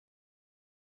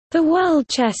The World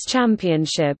Chess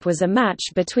Championship was a match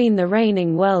between the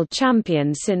reigning world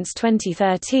champion since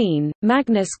 2013,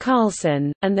 Magnus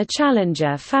Carlsen, and the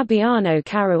challenger Fabiano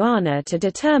Caruana to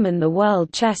determine the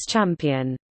world chess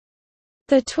champion.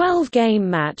 The 12-game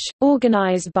match,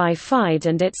 organized by FIDE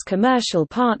and its commercial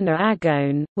partner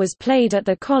Agone, was played at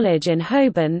the College in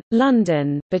Holborn,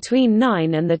 London, between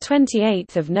 9 and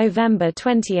 28 November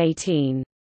 2018.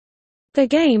 The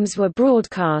games were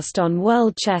broadcast on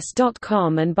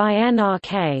worldchess.com and by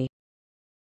NRK.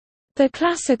 The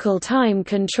classical time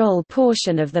control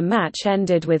portion of the match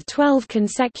ended with 12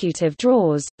 consecutive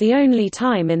draws, the only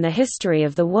time in the history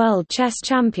of the World Chess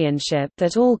Championship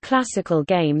that all classical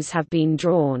games have been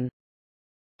drawn.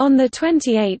 On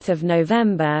 28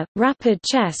 November, rapid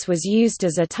chess was used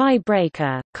as a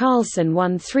tie-breaker. Carlsen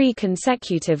won 3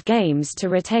 consecutive games to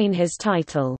retain his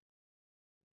title.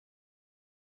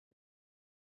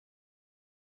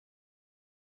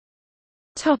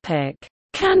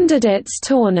 Candidates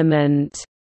tournament.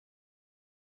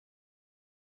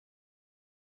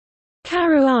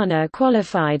 Caruana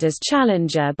qualified as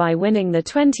challenger by winning the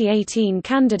 2018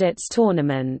 Candidates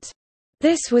Tournament.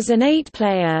 This was an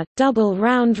 8-player, double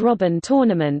round-robin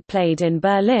tournament played in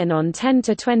Berlin on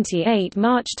 10–28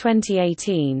 March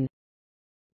 2018.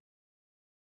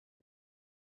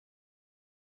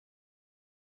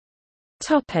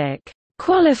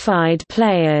 Qualified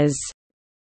players.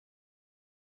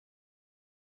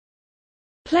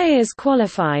 Players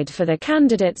qualified for the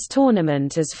Candidates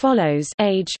Tournament as follows: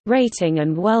 age, rating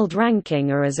and world ranking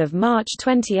are as of March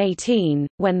 2018,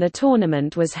 when the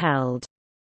tournament was held.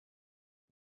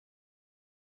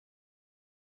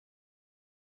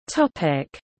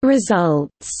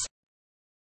 Results.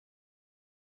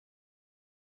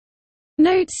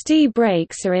 Notes: D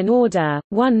breaks are in order: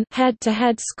 1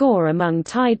 head-to-head score among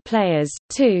tied players,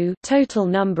 2 total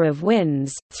number of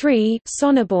wins, 3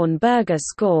 Sonneborn-Berger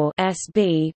score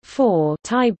 (SB), 4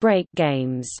 tie-break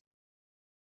games.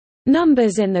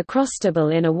 Numbers in the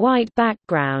crosstable in a white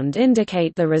background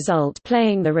indicate the result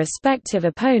playing the respective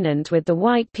opponent with the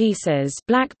white pieces,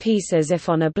 black pieces if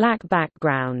on a black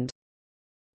background.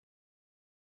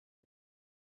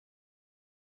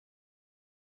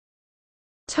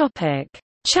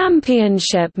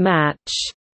 Championship match.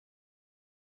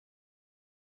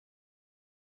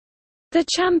 The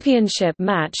championship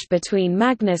match between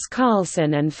Magnus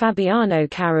Carlsen and Fabiano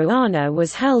Caruana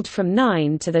was held from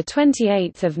 9 to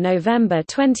 28 November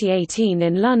 2018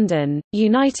 in London,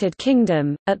 United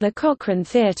Kingdom, at the Cochrane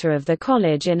Theatre of the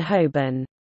College in Holborn.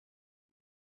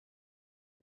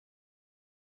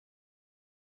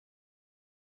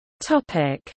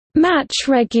 Match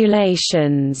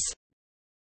regulations.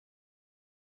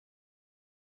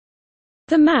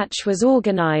 The match was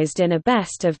organized in a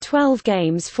best-of-12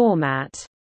 games format.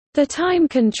 The time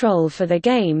control for the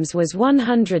games was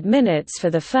 100 minutes for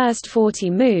the first 40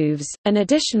 moves, an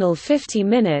additional 50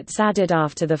 minutes added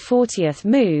after the 40th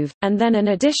move, and then an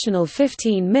additional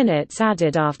 15 minutes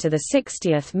added after the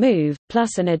 60th move,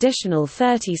 plus an additional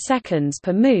 30 seconds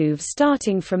per move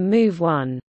starting from move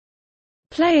 1.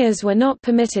 Players were not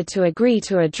permitted to agree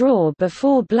to a draw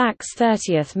before Black's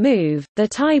 30th move. The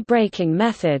tie-breaking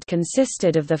method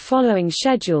consisted of the following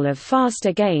schedule of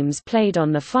faster games played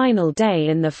on the final day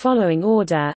in the following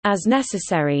order, as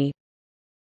necessary.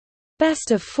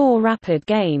 Best of 4 rapid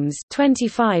games,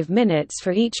 25 minutes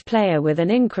for each player with an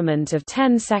increment of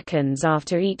 10 seconds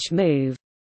after each move.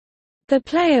 The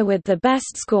player with the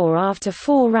best score after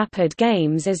 4 rapid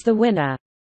games is the winner.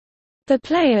 The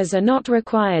players are not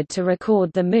required to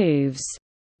record the moves.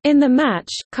 In the match,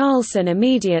 Carlsen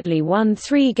immediately won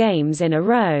 3 games in a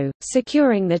row,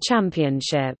 securing the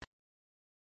championship.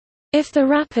 If the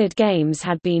rapid games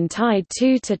had been tied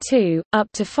 2–2, up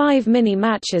to 5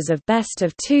 mini-matches of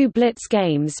best-of-2 blitz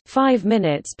games 5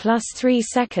 minutes plus 3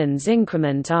 seconds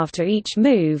increment after each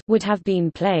move would have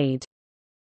been played.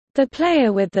 The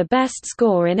player with the best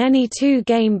score in any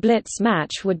 2-game blitz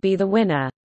match would be the winner.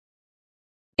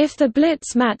 If the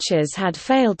blitz matches had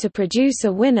failed to produce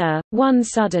a winner, one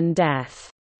sudden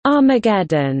death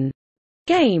Armageddon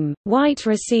game, White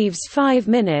receives 5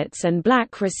 minutes and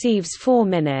Black receives 4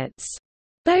 minutes.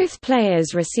 Both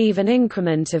players receive an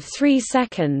increment of 3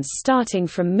 seconds starting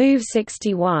from move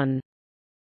 61.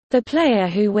 The player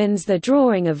who wins the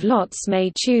drawing of lots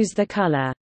may choose the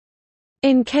color.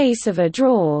 In case of a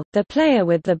draw, the player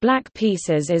with the black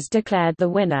pieces is declared the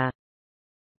winner.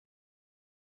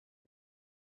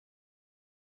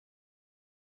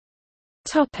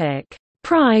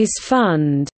 Prize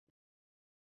fund.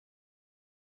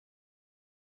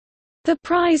 The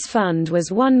prize fund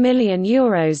was €1 million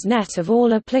net of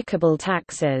all applicable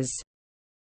taxes.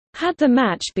 Had the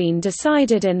match been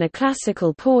decided in the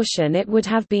classical portion, it would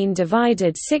have been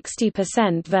divided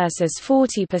 60% versus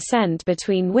 40%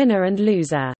 between winner and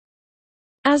loser.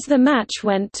 As the match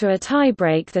went to a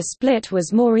tiebreak, the split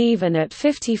was more even at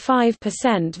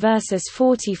 55% versus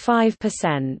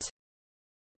 45%.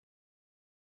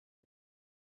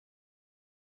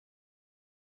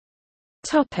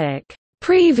 Topic: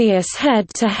 Previous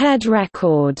head-to-head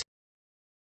record.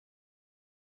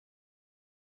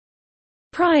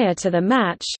 Prior to the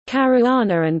match,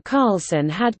 Caruana and Carlsen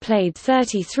had played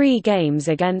 33 games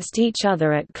against each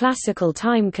other at classical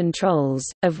time controls,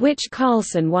 of which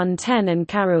Carlsen won 10 and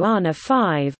Caruana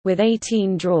 5, with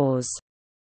 18 draws.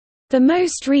 The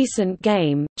most recent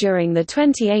game, during the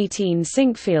 2018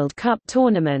 Sinquefield Cup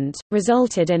tournament,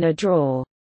 resulted in a draw.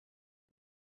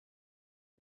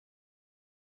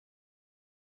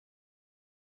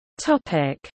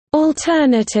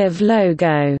 Alternative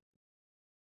logo.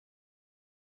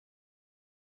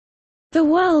 The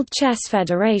World Chess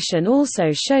Federation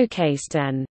also showcased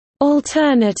an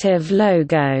alternative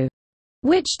logo,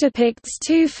 which depicts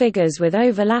two figures with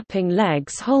overlapping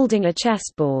legs holding a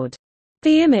chessboard.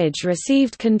 The image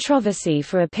received controversy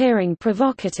for appearing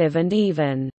provocative and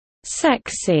even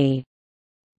sexy.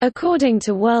 According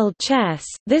to World Chess,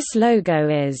 this logo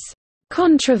is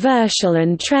controversial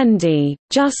and trendy,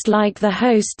 just like the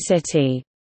host city,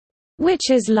 which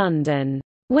is London.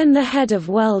 When the head of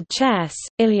World Chess,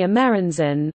 Ilya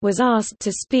Merenzen, was asked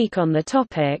to speak on the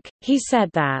topic, he said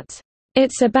that,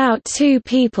 "It's about two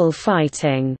people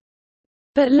fighting,"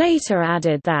 but later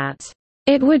added that,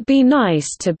 "It would be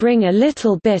nice to bring a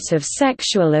little bit of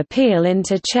sexual appeal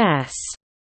into chess."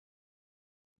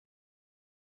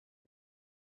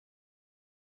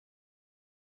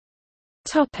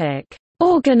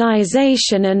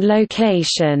 Organization and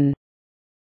location.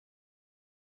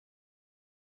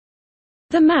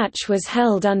 The match was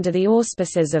held under the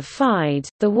auspices of FIDE,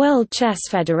 the World Chess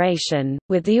Federation,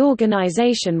 with the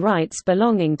organization rights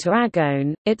belonging to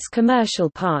Agone, its commercial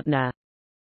partner.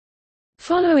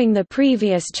 Following the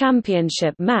previous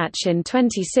championship match in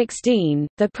 2016,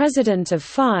 the president of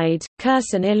FIDE,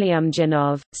 Carlsen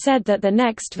Ilyumdinov, said that the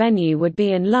next venue would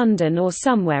be in London or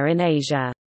somewhere in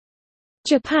Asia.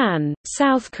 Japan,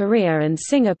 South Korea and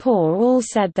Singapore all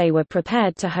said they were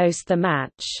prepared to host the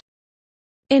match.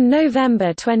 In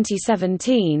November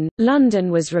 2017,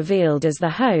 London was revealed as the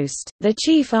host. The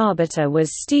chief arbiter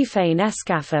was Stéphane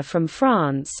Escaffa from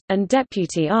France, and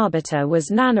deputy arbiter was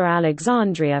Nana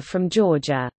Alexandria from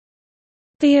Georgia.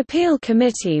 The appeal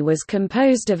committee was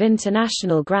composed of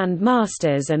international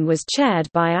grandmasters and was chaired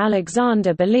by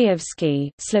Alexander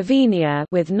Believski, Slovenia,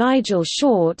 with Nigel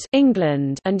Short,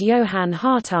 England, and Johan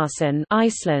Hartarson,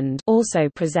 Iceland, also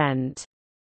present.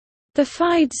 The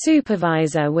FIDE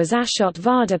supervisor was Ashot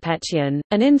Vardapetyan,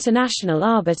 an international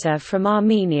arbiter from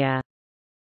Armenia.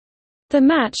 The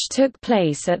match took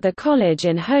place at the College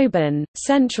in Holborn,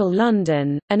 central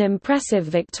London, an impressive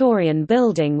Victorian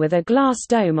building with a glass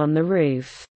dome on the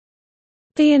roof.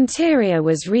 The interior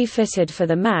was refitted for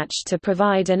the match to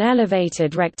provide an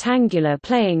elevated rectangular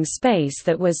playing space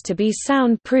that was to be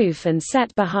soundproof and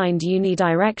set behind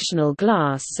unidirectional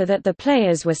glass so that the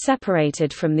players were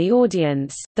separated from the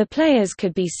audience. The players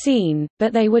could be seen,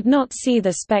 but they would not see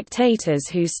the spectators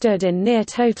who stood in near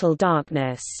total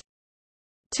darkness.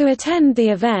 To attend the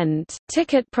event,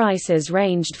 ticket prices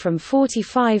ranged from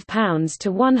 £45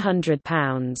 to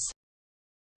 £100.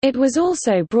 It was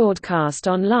also broadcast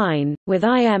online, with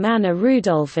IM Anna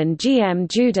Rudolph and GM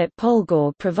Judith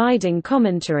Polgor providing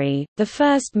commentary. The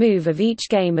first move of each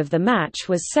game of the match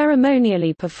was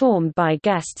ceremonially performed by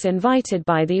guests invited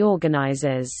by the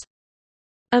organizers.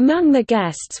 Among the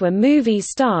guests were movie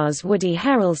stars Woody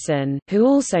Harrelson, who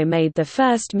also made the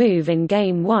first move in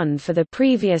Game 1 for the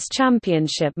previous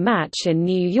championship match in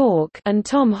New York, and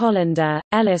Tom Hollander,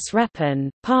 Ellis Reppen,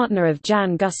 partner of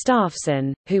Jan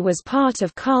Gustafsson, who was part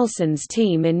of Carlsen's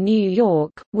team in New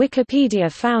York, Wikipedia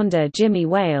founder Jimmy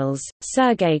Wales,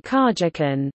 Sergei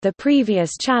Karjakin, the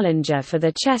previous challenger for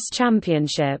the chess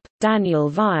championship, Daniel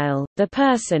Weil, the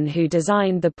person who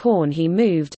designed the pawn he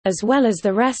moved, as well as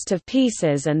the rest of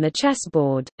pieces and the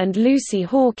chessboard, and Lucy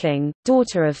Hawking,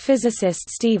 daughter of physicist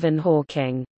Stephen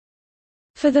Hawking.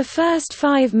 For the first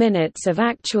 5 minutes of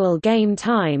actual game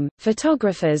time,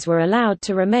 photographers were allowed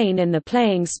to remain in the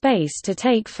playing space to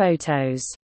take photos.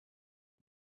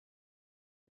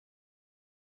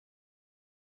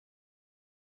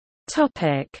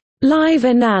 Live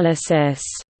analysis.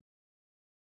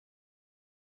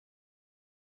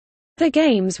 The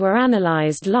games were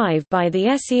analyzed live by the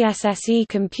SESSE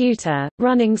computer,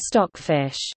 running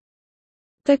Stockfish.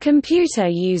 The computer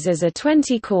uses a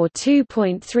 20-core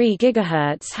 2.3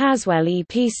 GHz Haswell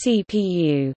EP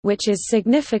CPU, which is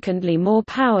significantly more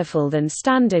powerful than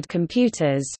standard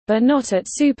computers, but not at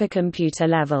supercomputer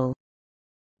level.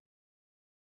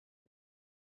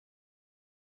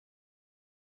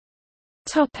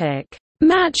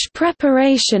 Match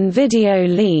preparation video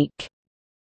leak.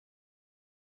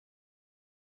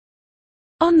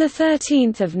 On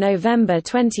 13 November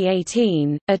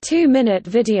 2018, a 2-minute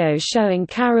video showing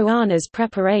Caruana's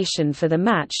preparation for the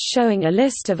match, showing a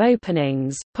list of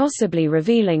openings, possibly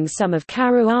revealing some of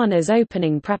Caruana's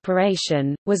opening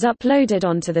preparation, was uploaded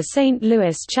onto the St.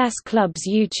 Louis Chess Club's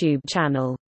YouTube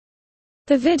channel.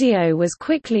 The video was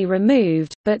quickly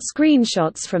removed, but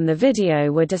screenshots from the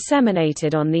video were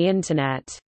disseminated on the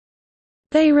Internet.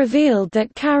 They revealed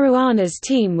that Caruana's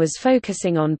team was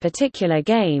focusing on particular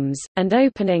games, and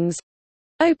openings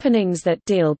that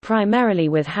deal primarily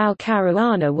with how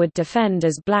Caruana would defend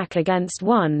as black against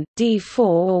 1, d4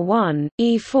 or 1,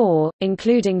 e4,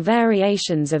 including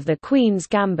variations of the Queen's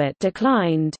Gambit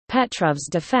declined, Petrov's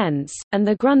defense, and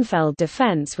the Grunfeld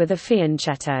defense with a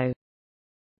fianchetto.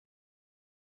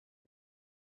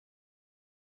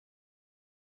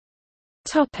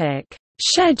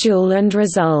 Schedule and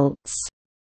results.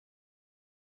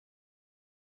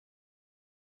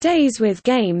 Days with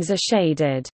games are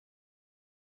shaded.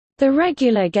 The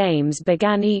regular games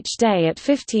began each day at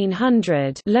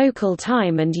 1500 local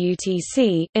time and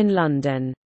UTC in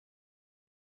London.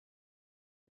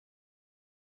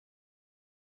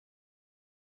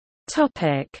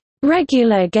 Topic: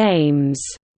 Regular games.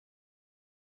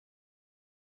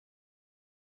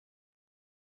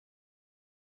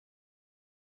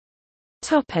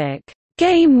 Topic: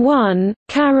 Game 1,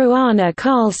 Caruana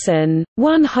Carlsen,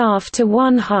 1/2 to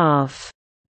 1/2.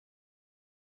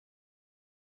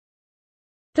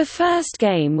 The first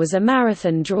game was a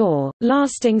marathon draw,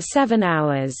 lasting 7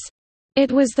 hours. It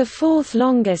was the fourth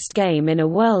longest game in a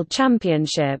World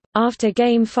Championship, after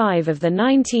Game 5 of the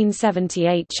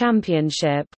 1978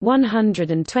 Championship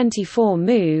 124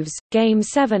 moves, Game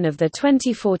 7 of the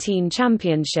 2014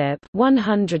 Championship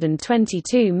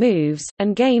 122 moves,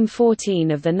 and Game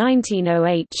 14 of the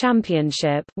 1908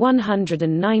 Championship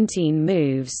 119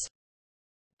 moves.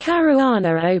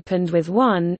 Caruana opened with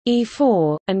 1,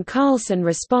 e4, and Carlsen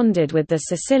responded with the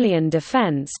Sicilian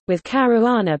defense, with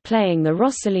Caruana playing the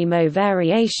Rossolimo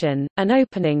variation, an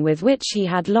opening with which he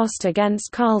had lost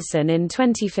against Carlsen in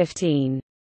 2015.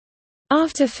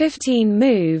 After 15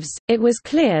 moves, it was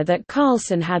clear that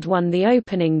Carlsen had won the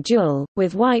opening duel,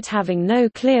 with White having no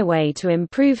clear way to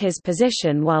improve his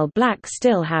position while Black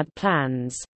still had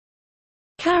plans.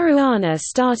 Caruana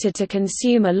started to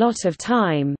consume a lot of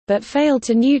time, but failed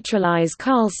to neutralize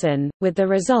Carlsen, with the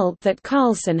result that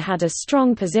Carlsen had a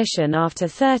strong position after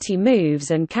 30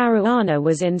 moves and Caruana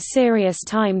was in serious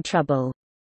time trouble.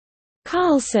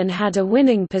 Carlsen had a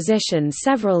winning position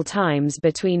several times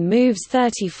between moves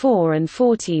 34 and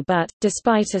 40 but,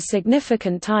 despite a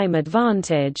significant time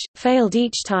advantage, failed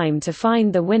each time to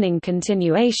find the winning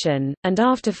continuation, and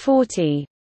after 40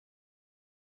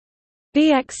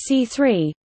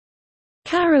 bxc3,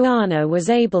 Caruana was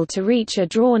able to reach a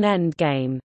drawn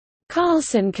endgame.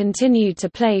 Carlsen continued to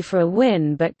play for a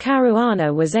win but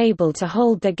Caruana was able to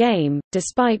hold the game,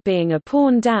 despite being a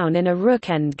pawn down in a rook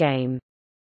endgame.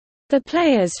 The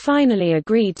players finally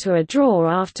agreed to a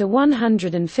draw after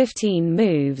 115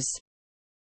 moves.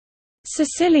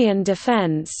 Sicilian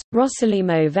defense,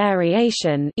 Rossolimo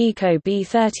variation Eco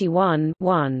B31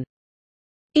 1.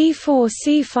 E4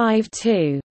 C5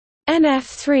 2.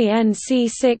 Nf3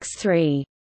 Nc6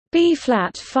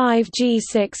 B-flat 5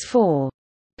 G6 4.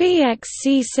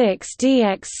 Bxc6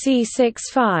 Dxc6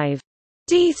 5.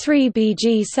 D3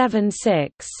 Bg7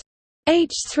 6.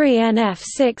 H3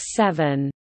 Nf6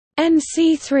 7.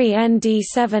 Nc3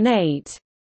 Nd7 8.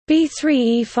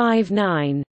 B3 E5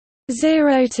 9.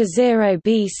 0 to 0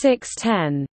 B6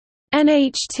 10.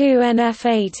 Nh2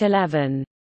 Nf8 11.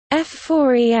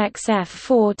 F4 Ex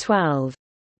F4 12.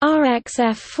 Rx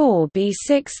F4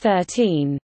 B6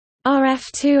 13.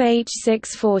 Rf2 H6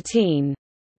 14.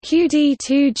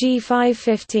 Qd2 G5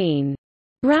 15.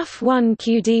 Raf1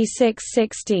 Qd6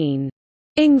 16.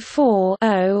 Ing4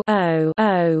 0 0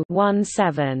 0 1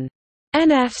 7.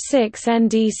 Nf6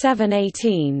 Nd7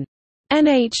 18.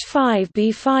 Nh5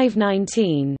 B5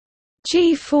 19.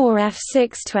 G4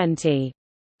 F6 20.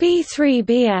 B3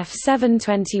 Bf7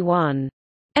 21.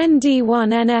 Nd1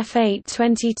 Nf8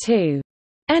 22.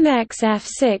 Nx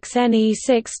F6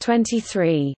 Ne6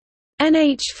 23.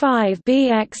 Nh5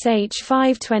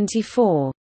 Bxh5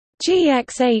 24.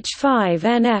 Gxh5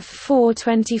 Nf4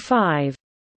 25.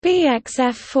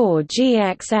 BXF4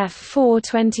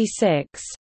 GXF426,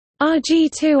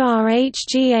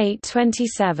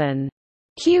 RG2RHG827,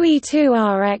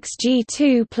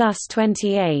 QE2RXG2 plus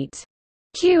 28,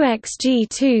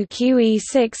 QXG2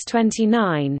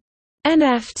 QE629,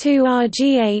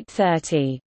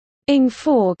 NF2RG830,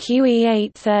 ING4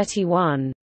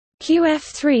 QE831,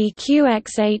 QF3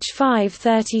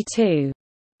 QXH532,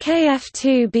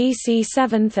 KF2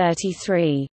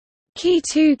 BC733,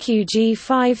 Key2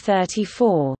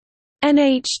 QG534,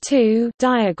 NH2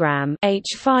 diagram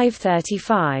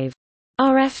H535,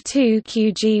 RF2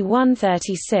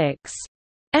 QG136,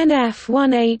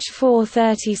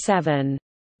 NF1H437,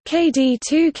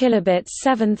 KD2 kilobits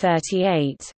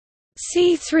 738,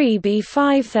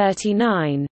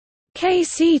 C3B539,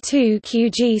 KC2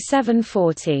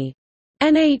 QG740,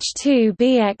 NH2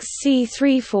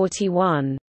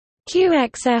 BXC341,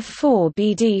 QXF4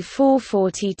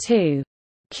 BD442,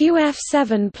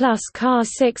 QF7 plus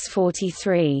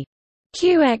CAR643,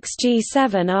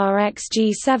 QXG7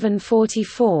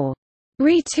 RXG744,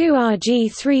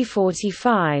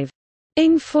 RE2RG345,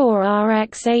 ING4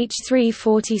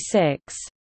 RXH346,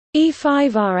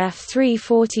 E5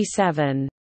 RF347,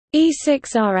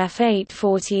 E6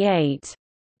 RF848,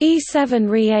 E7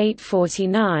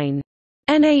 RE849,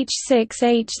 NH6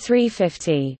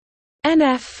 H350,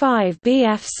 NF5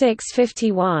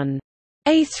 BF651,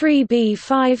 A3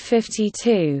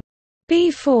 B552,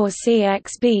 B4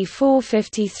 CX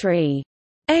B453,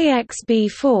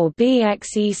 AXB4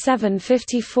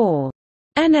 BXE754,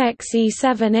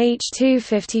 NXE7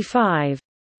 H255,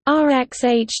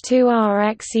 RXH2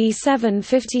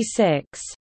 RXE756,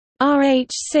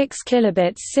 RH6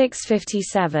 kilobits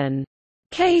 657,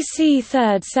 KC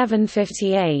third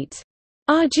 758,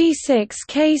 RG6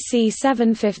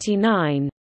 KC759,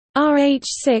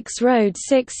 RH6 Road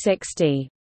 660,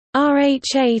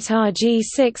 RH8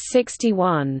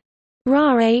 RG661,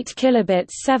 RA8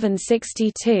 kilobits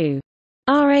 762,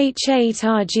 RH8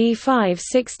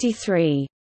 RG563,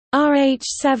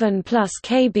 RH7 plus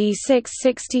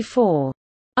KB664,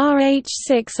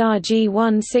 RH6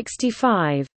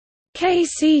 RG165,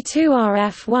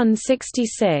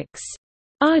 KC2RF166,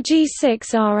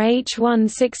 RG6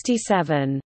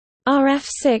 RH167,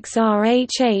 RF6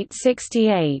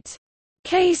 RH868,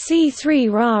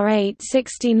 KC3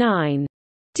 RA869,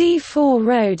 D4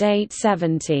 Road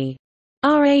 870,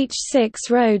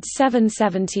 RH6 Road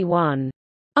 771,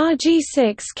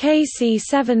 RG6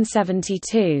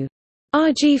 KC772,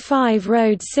 RG5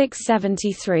 Road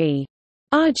 673,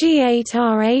 RG8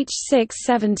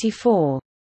 RH674,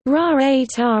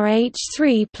 RA8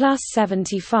 RH3 plus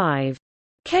 75,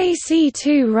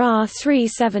 KC2 RA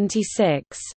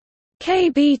 376,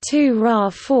 KB2 RA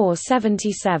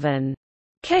 477,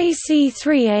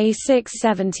 KC3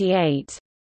 A678,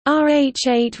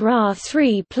 RH8 RA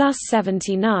 3 plus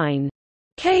 79,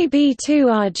 KB2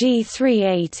 RG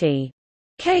 380,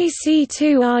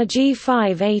 KC2 RG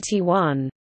 581,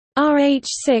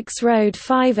 RH6 Road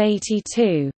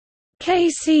 582,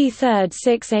 KC third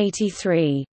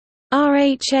 683,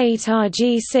 RH8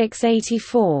 RG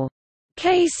 684,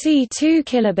 KC2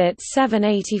 kilobits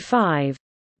 785,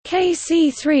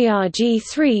 KC3 RG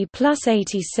 3 plus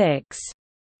 86,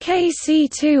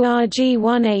 KC2 RG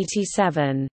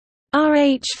 187,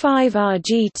 RH5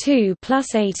 RG 2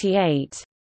 plus 88,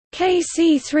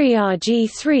 KC3 RG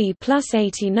 3 plus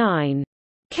 89,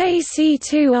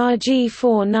 KC2 RG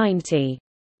 490,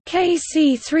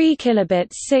 KC3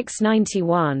 kilobits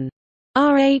 691,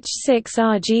 RH6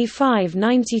 RG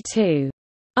 592,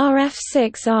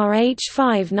 RF6 RH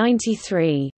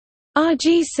 593,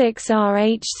 RG6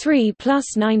 RH3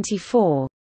 plus 94,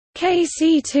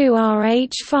 KC2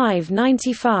 RH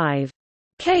 595,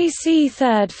 KC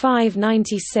third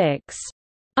 596,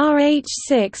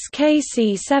 RH6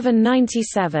 KC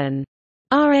 797,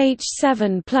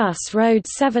 RH7 plus Road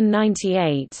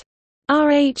 798,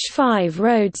 RH5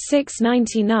 Road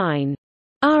 699,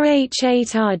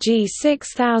 RH8 RG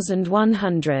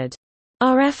 6100,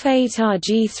 RF8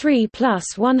 RG 3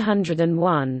 plus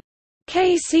 101,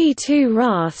 KC2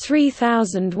 RA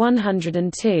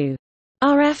 3102,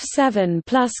 RF7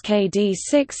 plus KD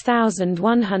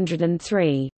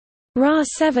 6103,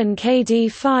 RA7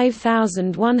 KD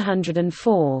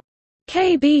 5104,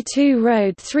 KB2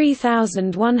 Road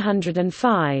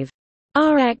 3105,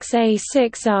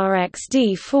 RXA6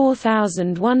 RXD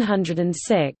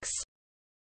 4106,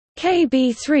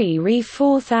 KB3 RE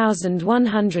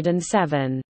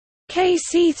 4107,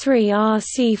 KC3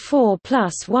 RC4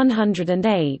 plus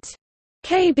 108,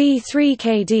 KB3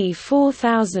 KD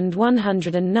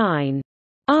 4109,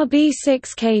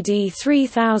 RB6 KD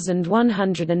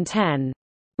 3110,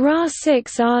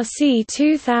 Ra6 RC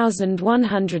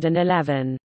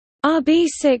 2111.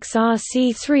 RB6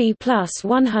 RC3 plus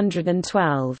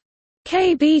 112.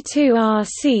 KB2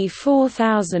 RC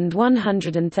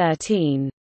 4113.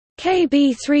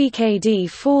 KB3 KD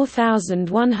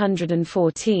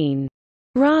 4114.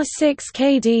 Ra6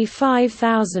 KD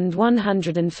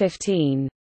 5115.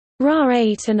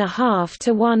 Ra8 1/2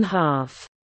 to 1/2.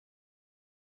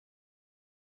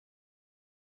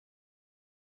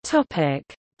 Topic: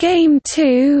 Game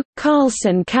 2,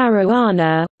 Carlsen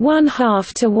Caruana,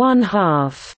 1/2 to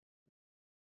 1/2.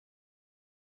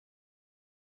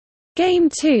 Game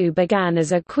 2 began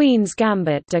as a Queen's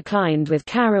Gambit declined with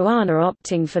Caruana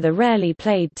opting for the rarely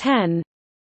played 10.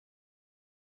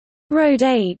 Road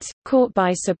 8, caught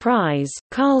by surprise,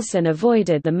 Carlsen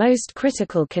avoided the most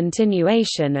critical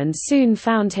continuation and soon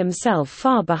found himself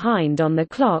far behind on the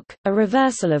clock, a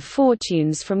reversal of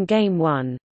fortunes from Game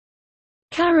 1.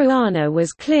 Caruana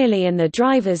was clearly in the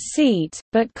driver's seat,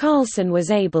 but Carlsen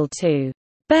was able to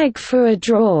beg for a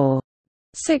draw,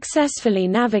 successfully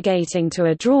navigating to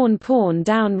a drawn pawn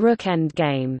down rook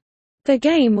endgame. The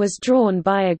game was drawn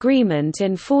by agreement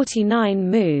in 49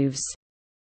 moves.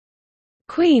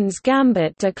 Queen's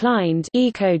Gambit declined.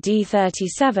 Eco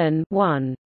d37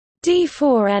 1.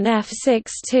 d4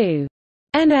 nf6 2.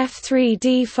 nf3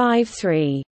 d5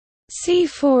 3.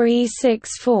 c4 e6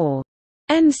 4.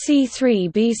 nc3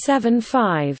 b7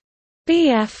 5.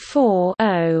 bf4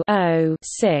 0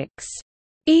 6.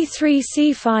 e3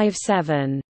 c5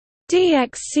 7.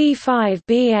 dx c5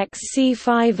 bx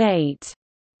c5 8.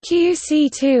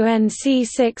 qc2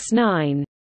 nc6 9.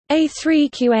 a3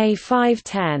 qa5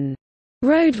 10.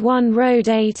 Road 1 Road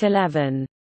 8 11.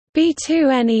 b2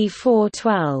 ne4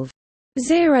 12.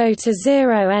 0 to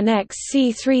 0 nx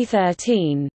c3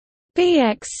 13.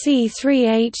 bx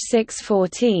c3 h6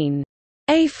 14.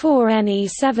 a4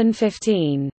 ne7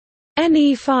 15.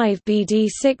 ne5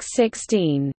 bd6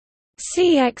 16.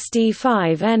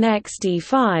 cxd5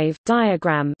 nxd5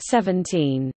 diagram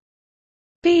 17.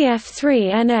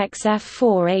 bf3 nx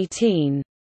f4 18.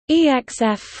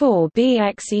 exf4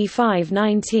 bx e5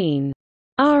 19.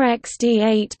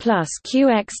 rxd8 plus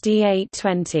qxd8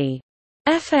 20.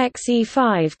 fx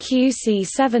e5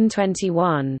 qc7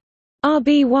 21.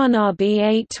 rb1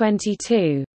 rb8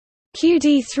 22.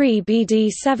 qd3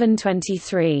 bd7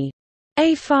 23.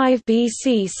 a5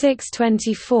 bc6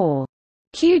 24.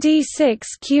 qd6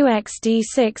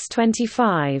 qxd6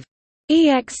 25.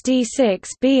 exd6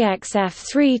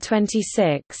 bxf3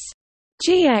 26.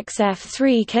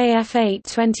 gxf3 kf8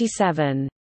 27.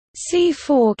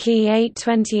 c4 key 8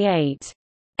 28.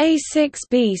 a6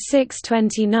 b6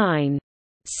 29.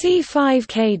 c5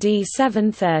 kd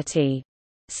 7 30.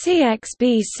 cx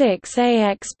b6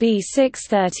 ax b6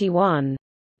 31.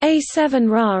 a7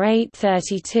 ra 8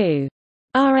 32.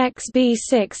 rx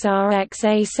b6 rx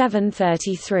a7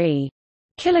 33.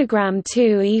 kilogram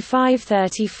 2 e5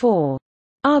 34.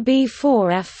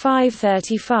 rb4 f5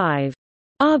 35.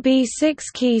 rb6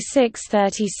 key 6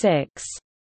 36.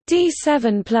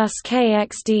 d7 plus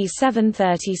kx d7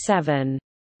 37.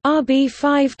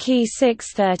 rb5 key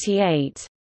 6 38.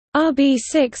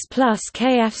 rb6 plus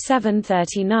kf7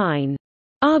 39.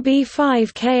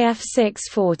 rb5 kf6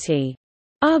 40.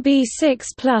 rb6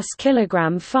 plus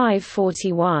kilogram 5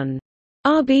 41.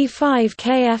 rb5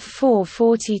 kf4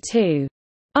 42.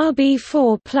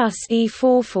 rb4 plus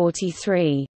e4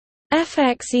 43.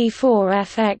 fx e4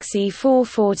 fx e4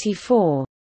 44.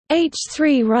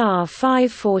 h3 ra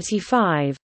 5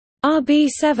 45.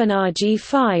 rb7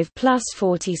 rg5 plus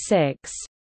 46.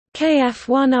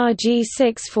 kf1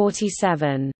 rg6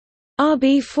 47.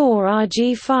 rb4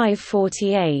 rg5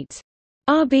 48.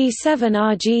 rb7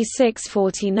 rg6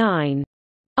 49.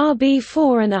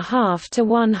 rb4 1/2 to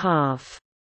 1/2.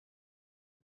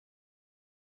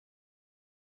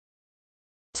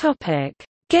 Topic: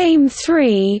 Game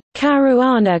 3,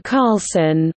 Caruana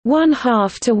Carlsen,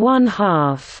 1/2 to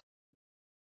 1/2.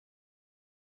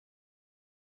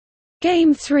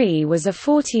 Game 3 was a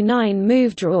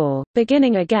 49-move draw,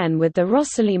 beginning again with the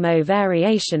Rossolimo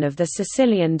variation of the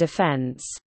Sicilian defense.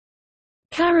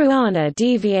 Caruana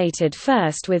deviated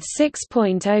first with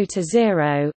 6.0 to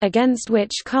 0, against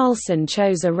which Carlsen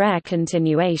chose a rare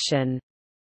continuation.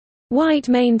 White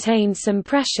maintained some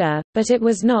pressure, but it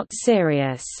was not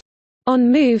serious.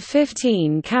 On move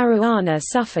 15 Caruana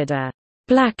suffered a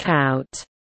blackout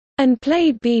and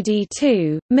played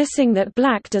bd2, missing that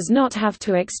black does not have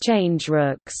to exchange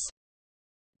rooks.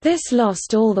 This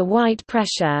lost all the white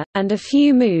pressure, and a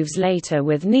few moves later,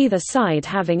 with neither side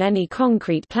having any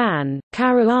concrete plan,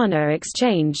 Caruana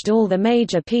exchanged all the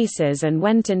major pieces and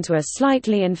went into a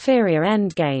slightly inferior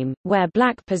endgame, where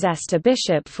black possessed a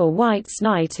bishop for white's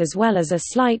knight as well as a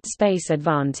slight space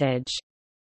advantage.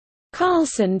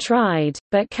 Carlsen tried,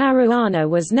 but Caruana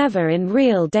was never in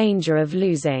real danger of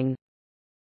losing.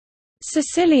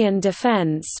 Sicilian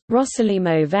defense,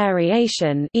 Rossolimo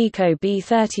variation Eco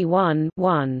B31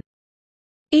 1.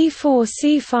 E4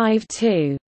 C5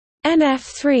 2.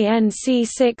 NF3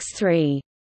 NC6 3.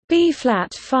 B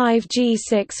flat 5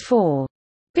 G6 4.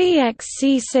 BX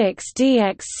C6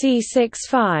 DX C6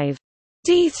 5.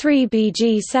 D3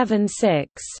 BG7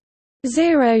 6.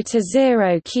 0 to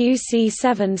 0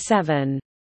 QC7 7.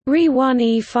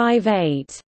 Re1 E5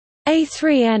 8.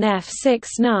 A3 NF6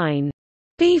 9.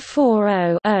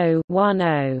 B4 0 1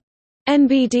 0.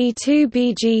 NBD2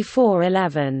 BG4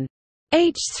 11.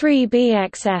 H3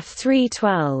 BXF3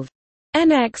 12.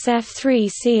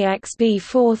 NXF3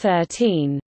 CXB4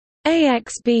 13.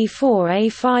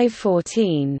 AXB4 A5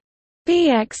 14.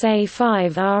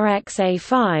 BXA5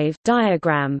 RXA5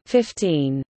 diagram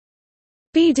 15.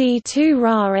 BD2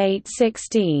 RAR 8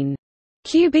 16.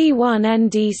 QB1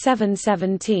 ND7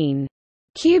 17.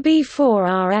 QB4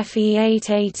 RFE 8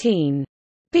 18.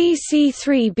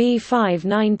 BC3 B5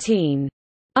 19.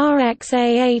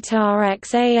 RXA8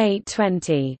 RXA8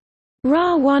 20.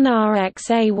 RA1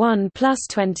 RXA1 plus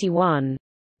 21.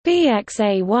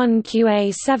 BXA1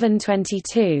 QA7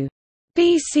 22.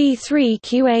 BC3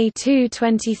 QA2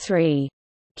 23.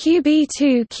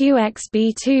 QB2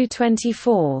 QXB2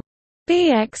 24.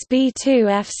 BXB2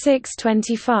 F6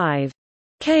 25.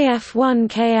 KF1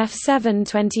 KF7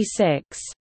 26.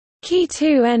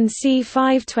 Key2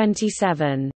 NC5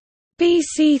 27.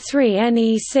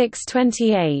 BC3 NE6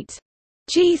 28.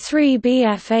 G3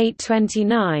 BF8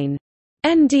 29.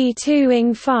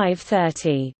 ND2 ING5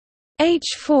 30.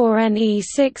 H4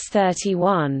 NE6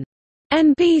 31.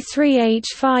 NB3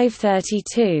 H5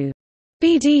 32.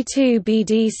 BD2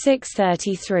 BD6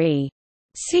 33.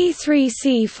 C3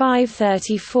 C5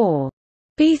 34.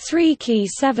 B3 Key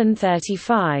 7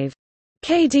 35.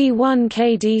 KD1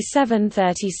 KD7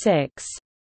 36.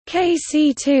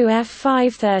 KC2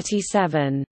 F5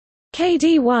 37.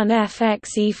 KD1 FX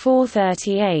E4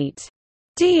 38.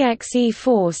 DX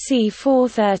E4 C4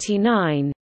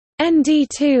 39.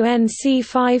 ND2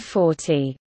 NC5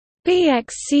 40. BX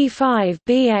C5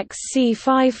 BX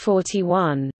C5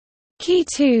 41.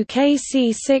 Key2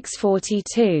 KC6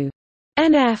 42.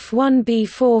 NF1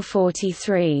 B4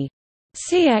 43.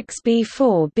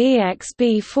 CXB4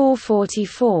 BXB4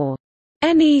 44.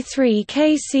 NE3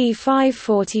 KC5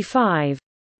 45.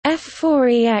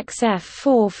 F4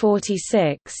 EXF4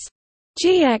 46.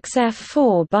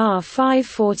 GXF4 bar 5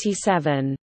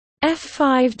 47.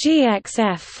 F5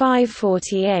 GXF5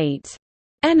 48.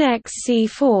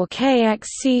 NXC4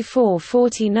 KXC4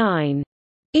 49.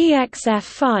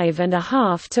 EXF5 and a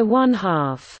half to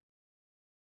 1/2.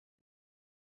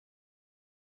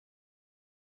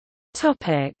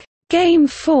 Topic: Game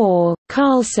 4,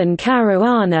 Carlsen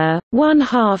Caruana,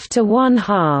 1/2 to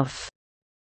 1/2.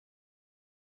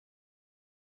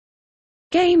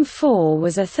 Game 4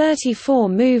 was a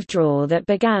 34-move draw that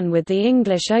began with the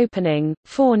English opening,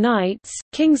 4 knights,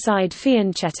 kingside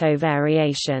fianchetto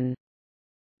variation.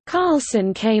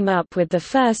 Carlsen came up with the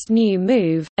first new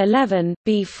move, 11,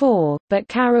 b4, but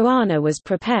Caruana was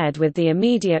prepared with the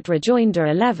immediate rejoinder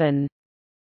 11,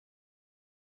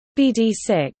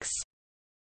 bd6.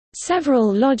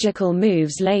 Several logical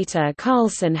moves later,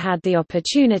 Carlsen had the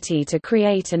opportunity to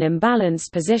create an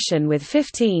imbalanced position with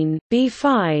 15,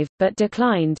 b5, but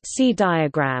declined. See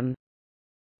diagram.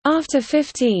 After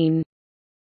 15,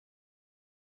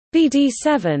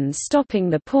 bd7 stopping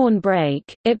the pawn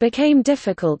break, it became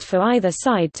difficult for either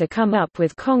side to come up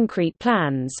with concrete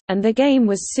plans, and the game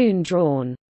was soon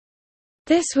drawn.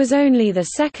 This was only the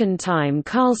second time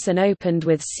Carlsen opened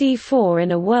with c4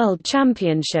 in a World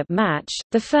Championship match,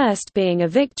 the first being a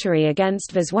victory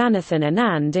against Viswanathan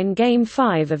Anand in Game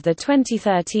 5 of the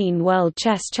 2013 World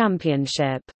Chess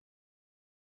Championship.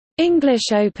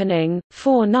 English opening,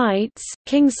 4 knights,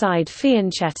 kingside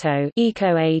fianchetto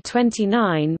Eco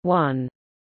A29 1.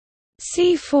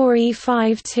 C4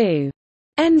 E5 2.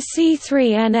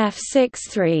 NC3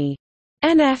 NF6 3.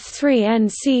 NF3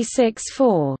 NC6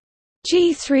 4.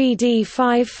 G3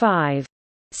 D5 5.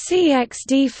 CX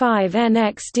D5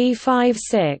 NX D5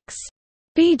 6.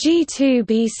 BG2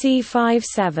 BC5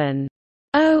 7.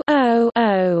 0 0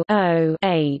 0 0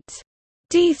 8.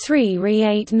 D3 Re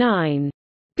 8 9.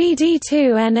 BD2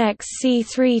 NX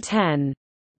C3 10.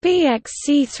 BX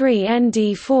C3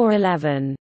 ND4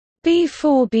 11.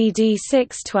 B4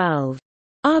 BD6 12.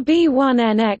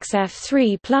 RB1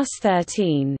 NXF3 plus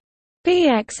 13.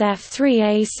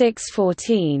 BXF3 A6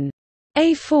 14.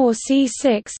 A4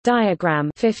 C6 diagram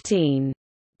 15.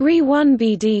 Re1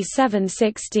 BD7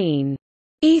 16.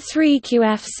 E3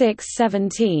 QF6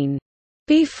 17.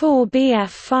 B4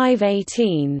 BF5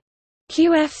 18.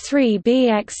 QF3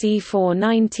 BXE4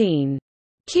 19.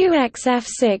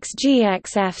 QXF6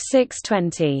 GXF6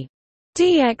 20.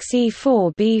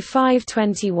 DXE4 B5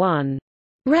 21.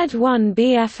 Red 1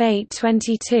 BF8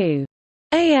 22.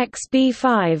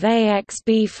 AXB5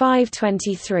 AXB5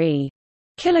 23.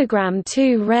 Kilogram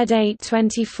 2 Red 8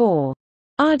 24.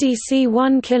 RDC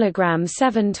 1 kilogram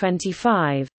 7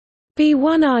 25.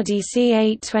 B1 RDC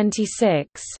 8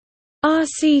 26.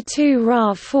 RC2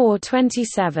 RA 4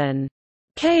 27.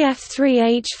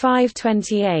 KF3 H5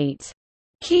 28.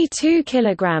 Ki 2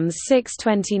 kilograms 6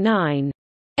 29.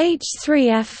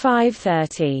 H3 F5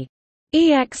 30.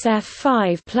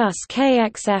 EXF5 plus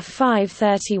KXF5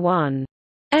 31.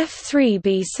 F3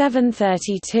 B7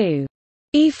 32.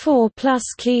 E4 plus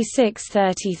Ki 6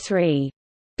 33.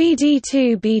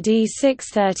 BD2 BD6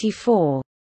 34.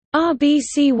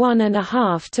 RBC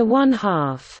 1.5 to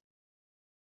 1/2.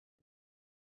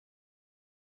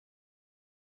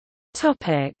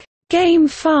 Topic: Game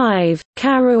 5,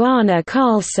 Caruana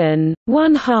Carlsen,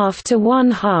 1/2 to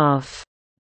 1/2.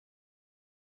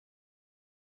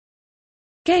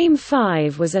 Game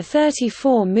 5 was a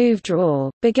 34-move draw,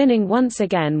 beginning once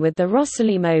again with the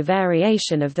Rossolimo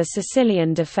variation of the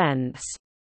Sicilian defense.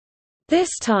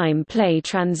 This time play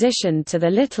transitioned to the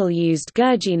little-used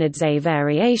Gurginadze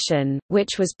variation,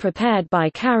 which was prepared by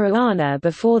Caruana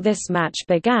before this match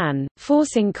began,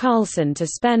 forcing Carlsen to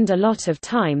spend a lot of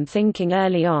time thinking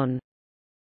early on.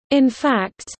 In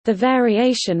fact, the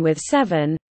variation with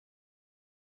 7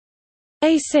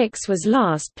 A6 was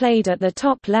last played at the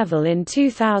top level in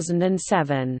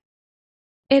 2007.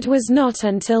 It was not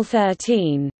until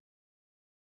 13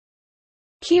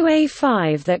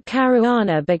 QA5 that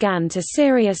Caruana began to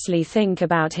seriously think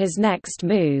about his next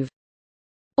move.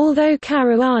 Although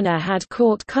Caruana had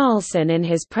caught Carlsen in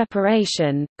his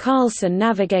preparation, Carlsen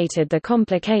navigated the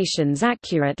complications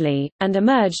accurately, and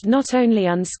emerged not only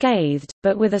unscathed,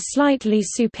 but with a slightly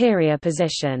superior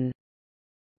position.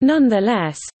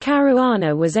 Nonetheless,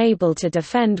 Caruana was able to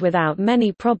defend without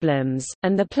many problems,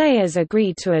 and the players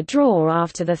agreed to a draw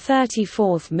after the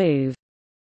 34th move.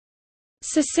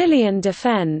 Sicilian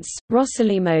defense,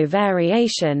 Rossolimo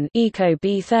variation Eco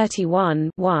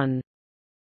B31 1.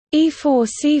 E4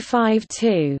 C5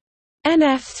 2.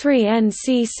 NF3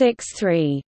 NC6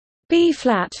 3. B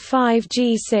flat 5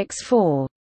 G6 4.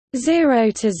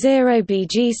 0 to 0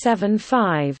 BG7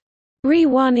 5.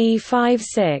 Re1 E5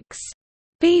 6.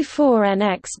 B4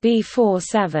 NX B4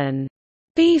 7.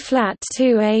 B flat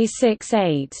 2 A6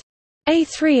 8.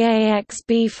 A3 AX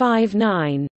B5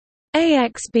 9.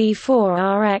 AX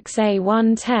B4 RX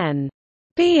A1 10.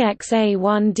 BX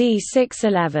A1 D6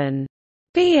 11.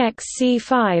 BX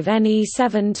C5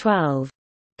 NE7 12.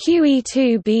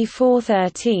 QE2 B4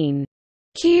 13.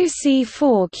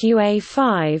 QC4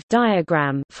 QA5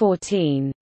 diagram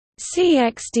 14.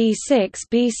 CXD6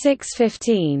 B6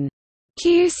 15.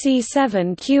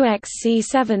 QC7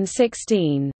 QXC7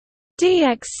 16.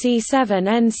 DXC7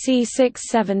 NC6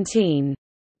 17.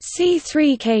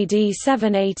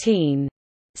 C3KD7 18.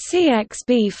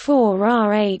 CXB4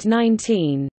 R8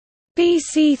 19.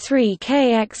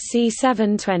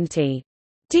 BC3KXC7 20.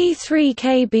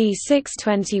 D3KB6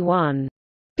 21.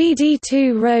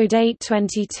 BD2 Road 8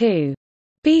 22.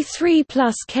 B3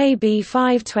 plus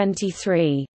KB5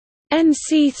 23.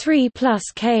 NC3 plus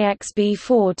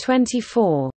KXB4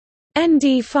 24.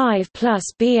 ND5 plus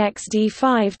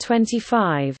BXD5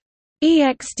 25.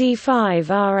 EXD5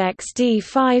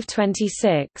 RXD5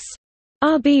 26.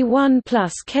 RB1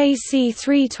 plus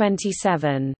KC3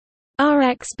 27.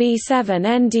 RXB7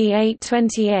 ND8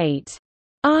 28.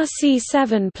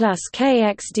 RC7 plus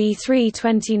KXD3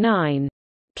 29.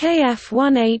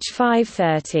 KF1 H5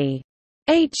 30.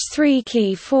 H3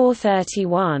 Key 4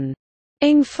 31.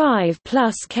 ING5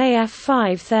 plus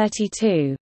KF5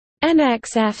 32.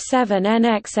 NXF7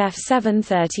 NXF7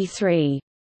 33.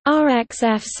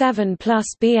 RXF7 plus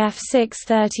BF6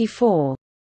 34.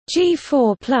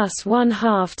 G4 plus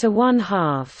 1/2 to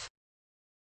 1/2.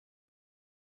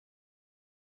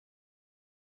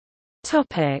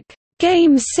 Topic: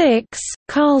 Game 6,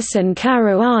 Carlsen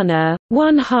Caruana,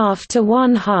 1/2 to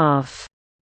 1/2.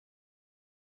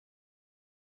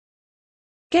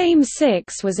 Game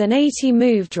 6 was an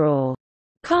 80-move draw.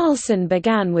 Carlsen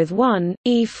began with 1,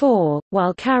 E4,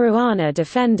 while Caruana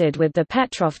defended with the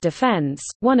Petrov defense,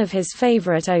 one of his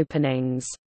favorite openings.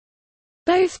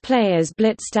 Both players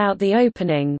blitzed out the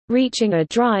opening, reaching a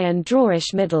dry and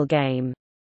drawish middle game.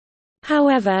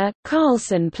 However,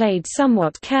 Carlsen played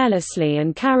somewhat carelessly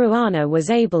and Caruana was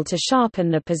able to sharpen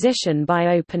the position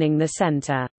by opening the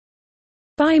center.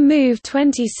 By move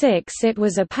 26 it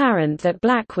was apparent that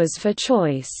black was for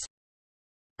choice.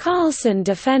 Carlsen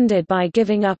defended by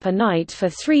giving up a knight for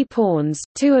 3 pawns,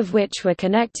 2 of which were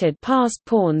connected passed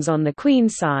pawns on the queen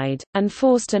side, and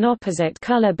forced an opposite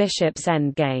color bishop's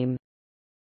endgame.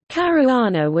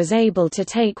 Caruana was able to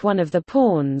take one of the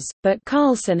pawns, but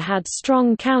Carlsen had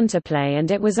strong counterplay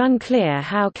and it was unclear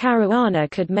how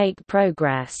Caruana could make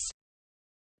progress.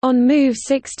 On move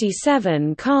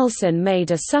 67 Carlsen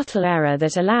made a subtle error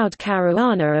that allowed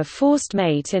Caruana a forced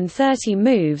mate in 30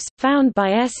 moves, found by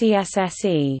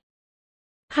SESSE.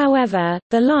 However,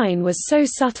 the line was so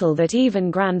subtle that even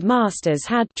grandmasters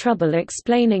had trouble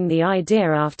explaining the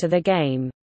idea after the game.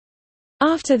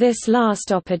 After this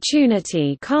last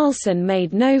opportunity Carlsen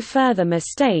made no further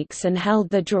mistakes and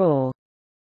held the draw.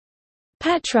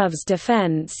 Petrov's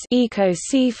defense Eco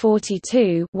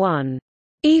C42 1.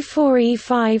 E4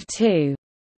 E5 2.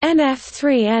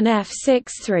 NF3 NF6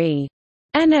 3.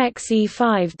 NX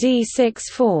E5 D6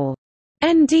 4.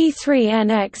 ND3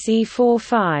 NX E4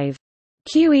 5.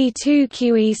 QE2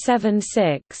 QE7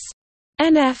 6.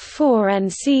 NF4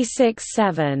 NC6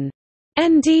 7.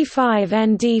 ND5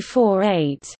 ND4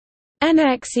 8.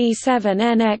 NX E7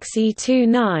 NX E2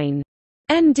 9.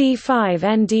 ND5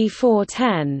 ND4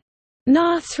 10.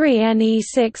 NA3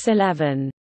 NE6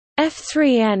 11.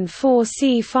 F3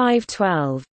 N4 C5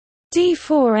 12.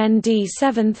 D4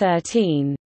 ND7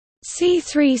 13.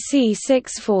 C3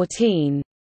 C6 14.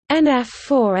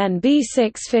 NF4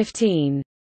 NB6 15.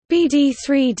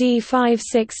 BD3 D5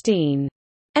 16.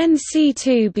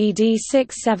 NC2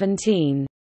 BD6 17.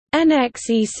 NX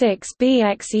E6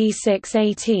 BX E6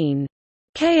 18.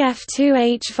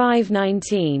 KF2 H5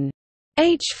 19.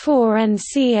 H4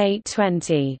 NC8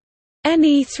 20.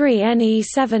 NE3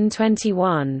 NE7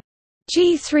 21.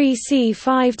 G3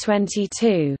 C5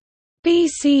 22.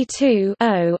 BC2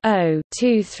 0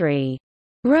 2 3.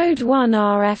 Road 1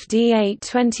 RFD 8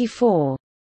 24.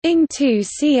 ING2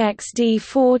 CXD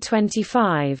 4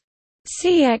 25.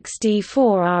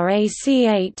 CXD4 RAC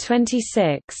 8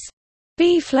 26.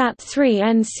 B flat 3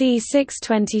 NC 6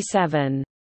 27.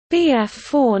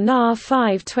 BF4 NAR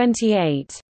 5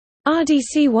 28.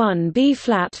 RDC1 B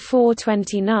flat 4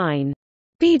 29.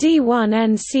 BD1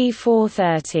 NC 4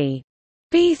 30.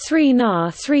 B3 NAR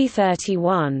 3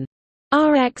 31.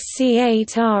 RXC8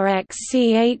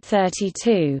 RXC 8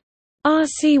 32.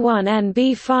 RC1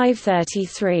 NB 5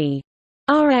 33.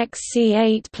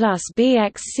 RXC8 plus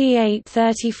BXC8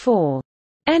 34.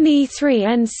 NE3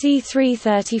 NC 3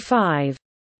 35.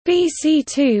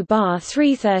 BC2 bar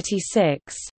 3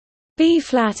 36. B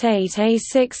flat 8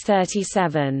 A6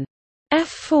 37.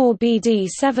 F4 BD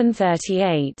 7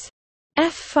 38.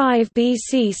 F5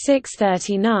 BC 6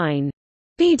 39.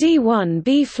 BD1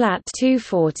 B flat 2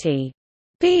 40.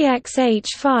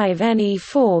 BXH5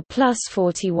 NE4 plus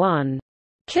 41.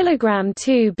 Kilogram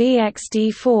 2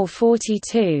 BXD4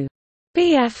 42.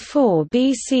 BF4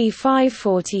 BC 5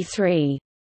 43.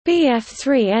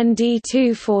 BF3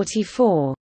 ND2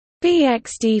 44.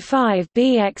 BXD5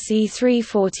 BXE3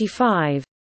 45.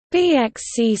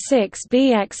 BXC6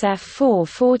 BXF4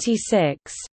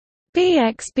 46.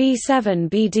 BXB7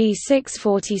 BD6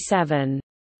 47.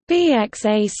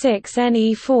 BXA6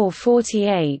 NE4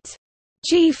 48.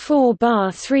 G4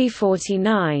 bar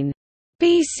 349.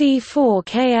 BC4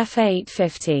 KF8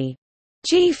 50.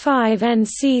 G5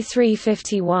 NC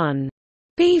 351.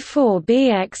 B4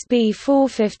 BXB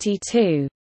 452.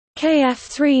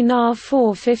 KF3 NAR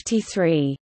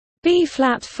 453. B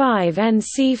flat 5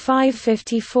 NC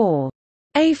 554.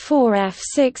 A4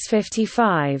 F6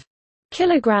 55.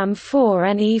 Kilogram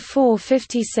 4 NE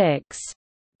 456.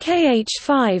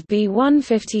 KH5 B1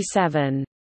 57.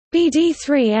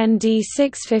 BD3 ND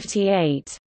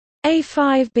 658.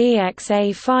 A5 BX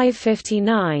A5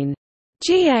 59.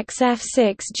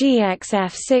 GXF6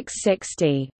 GXF6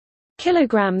 60.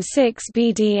 Kilogram 6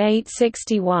 BD 8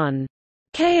 61.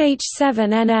 KH7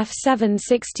 NF7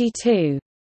 62.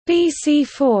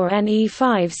 BC4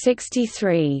 NE5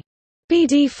 63.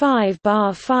 BD5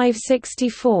 bar 5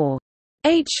 64.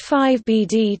 H5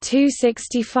 BD 2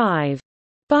 65.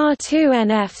 Bar 2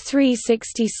 NF3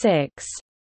 66.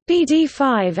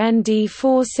 BD5 ND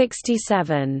 4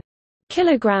 67.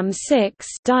 Kilogram 6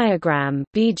 diagram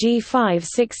BG5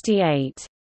 68.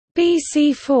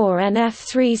 BC4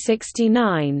 NF3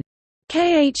 69.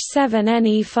 KH7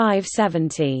 NE5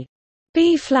 70.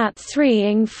 B flat 3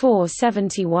 ING 4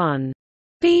 71.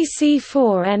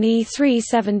 BC4 NE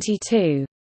 372.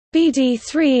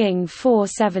 BD3 ING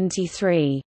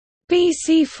 473.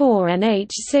 BC4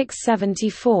 NH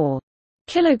 674.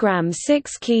 Kilogram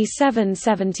 6 Key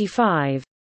 775.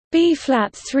 B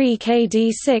flat 3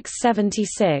 KD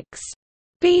 676.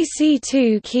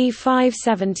 BC2 Key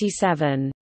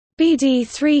 577.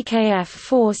 BD3 KF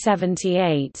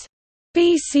 478.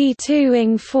 BC2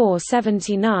 ING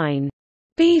 479.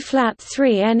 B flat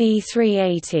 3 NE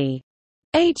 380.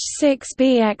 H6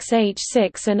 BX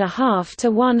H6 and a half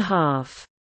to 1/2.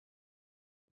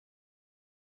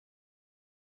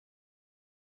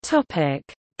 Topic: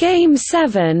 Game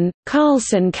 7,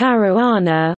 Carlsen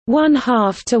Caruana,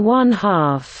 1/2 to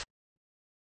 1/2.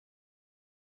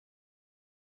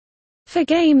 For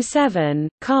Game 7,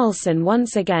 Carlsen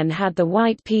once again had the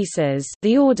white pieces,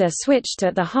 the order switched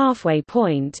at the halfway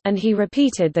point, and he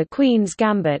repeated the Queen's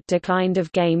Gambit declined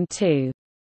of Game 2.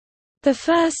 The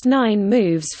first 9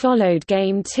 moves followed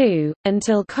Game 2,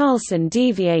 until Carlsen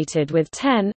deviated with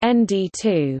 10,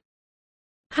 ND2.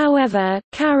 However,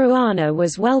 Caruana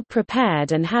was well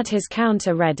prepared and had his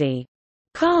counter ready.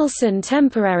 Carlsen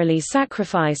temporarily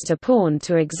sacrificed a pawn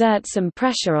to exert some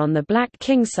pressure on the black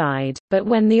kingside, but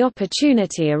when the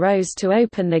opportunity arose to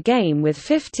open the game with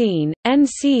 15,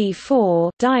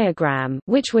 NCE4 diagram,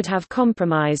 which would have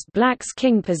compromised black's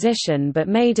king position but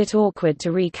made it awkward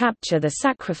to recapture the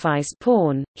sacrificed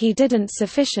pawn, he didn't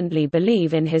sufficiently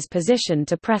believe in his position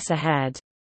to press ahead.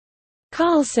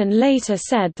 Carlsen later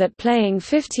said that playing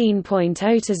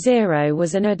 15.0-0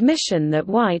 was an admission that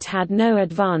white had no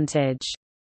advantage.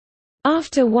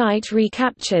 After white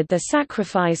recaptured the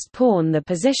sacrificed pawn, the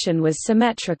position was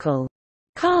symmetrical.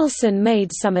 Carlsen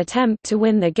made some attempt to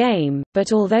win the game,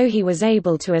 but although he was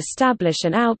able to establish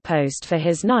an outpost for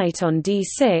his knight on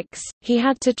d6, he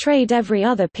had to trade every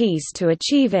other piece to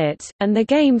achieve it, and the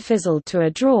game fizzled to a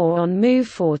draw on move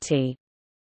 40.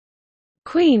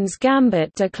 Queen's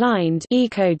Gambit declined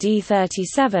Eco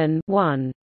d37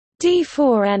 1.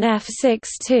 d4 nf6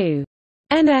 2.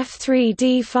 nf3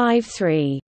 d5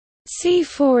 3.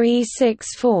 c4 e6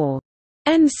 4.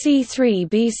 nc3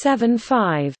 b7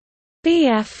 5.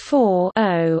 bf4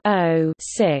 0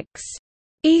 6.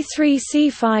 e3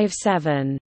 c5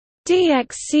 7.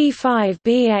 dx c5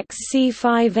 bx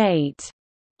c5 8.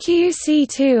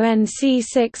 qc2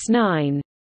 nc6 9.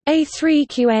 a3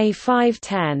 qa5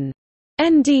 10.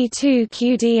 nd2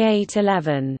 qd8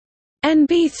 11.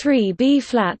 nb3 b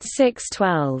flat 6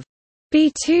 12.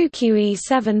 b2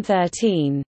 qe7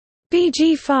 13.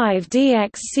 bg5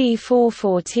 dx c4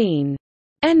 14.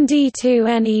 nd2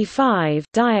 ne5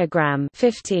 diagram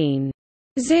 15.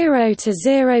 0 to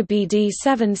 0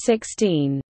 bd7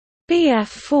 16.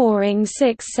 bf4 ing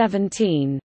 6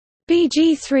 17.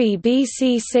 bg3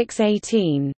 bc6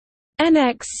 18.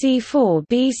 nx c4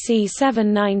 bc7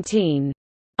 19.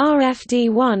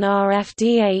 rfd1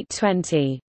 rfd8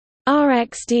 20.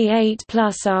 rxd8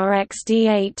 plus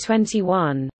rxd8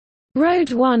 21.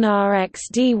 Road 1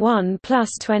 rxd1 plus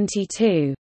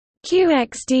 22.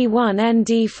 qxd1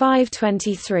 nd5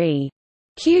 23.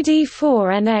 qd4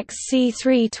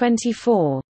 nxc3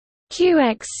 24.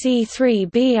 qxc3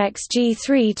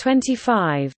 bxg3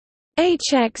 25.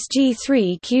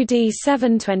 hxg3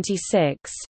 qd7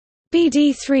 26.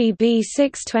 bd3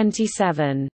 b6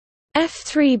 27.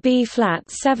 f3 b flat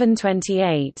 7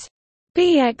 28.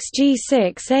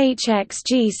 bxg6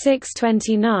 hxg6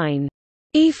 29.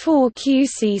 e4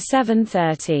 qc7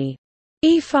 30.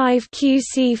 e5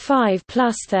 qc5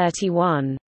 plus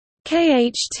 31.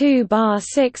 kh2 bar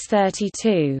 6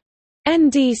 32.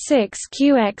 nd6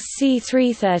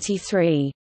 qxc3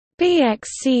 33.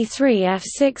 bxc3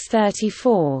 f6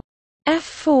 34.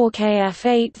 f4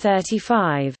 kf8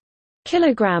 35.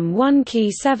 Kilogram 1 key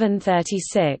 7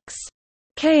 36.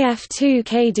 kf2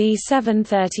 kd7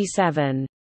 37.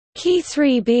 key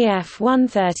 3 bf 1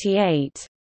 38.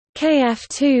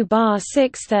 kf2 bar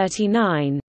 6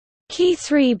 39. key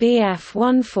 3 bf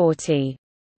 1 40.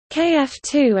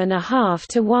 kf2 and a half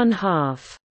to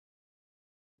 1/2.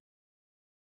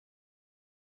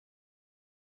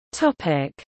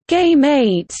 Topic: Game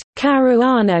 8,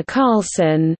 Caruana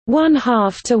Carlsen,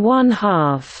 1/2 to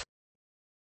 1/2.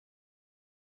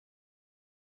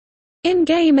 In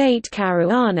Game 8,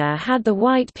 Caruana had the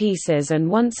white pieces and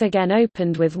once again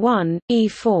opened with 1,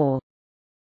 e4.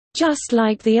 Just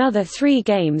like the other 3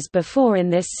 games before in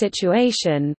this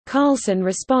situation, Carlsen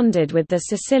responded with the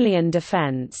Sicilian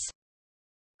defense.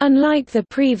 Unlike the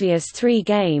previous 3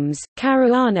 games,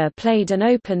 Caruana played an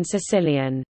open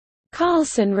Sicilian.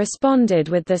 Carlsen responded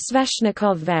with the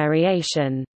Sveshnikov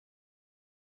variation.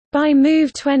 By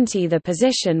move 20 the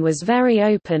position was very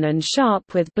open and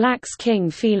sharp with black's king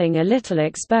feeling a little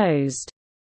exposed.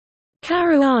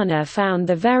 Caruana found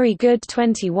the very good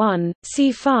 21,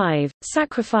 c5,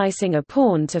 sacrificing a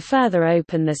pawn to further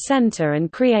open the center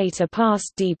and create a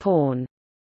passed d-pawn.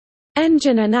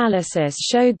 Engine analysis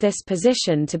showed this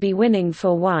position to be winning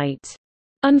for white.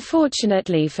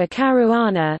 Unfortunately for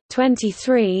Caruana,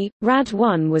 23,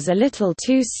 Rad1 was a little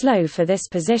too slow for this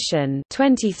position.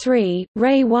 23,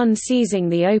 Ray1 seizing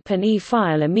the open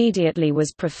e-file immediately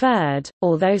was preferred,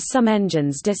 although some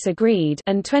engines disagreed,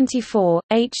 and 24,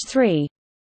 H3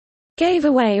 gave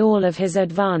away all of his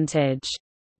advantage.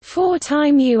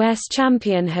 Four-time U.S.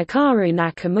 champion Hikaru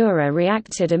Nakamura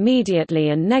reacted immediately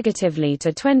and negatively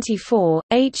to 24,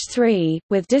 H3,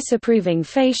 with disapproving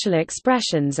facial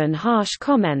expressions and harsh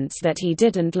comments that he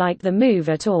didn't like the move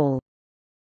at all.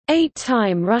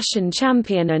 Eight-time Russian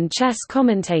champion and chess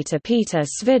commentator Peter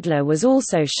Svidler was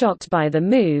also shocked by the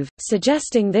move,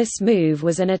 suggesting this move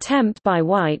was an attempt by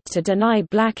white to deny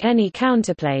black any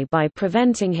counterplay by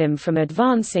preventing him from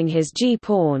advancing his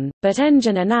g-pawn, but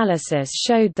engine analysis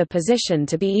showed the position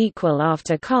to be equal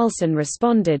after Carlsen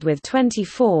responded with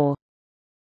 24.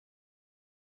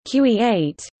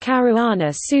 QE8,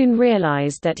 Caruana soon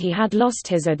realized that he had lost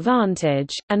his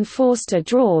advantage, and forced a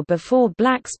draw before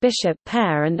black's bishop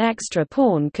pair and extra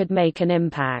pawn could make an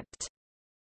impact.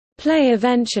 Play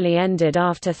eventually ended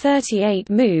after 38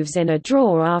 moves in a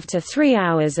draw after 3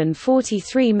 hours and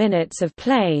 43 minutes of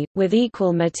play, with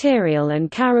equal material and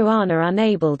Caruana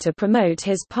unable to promote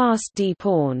his passed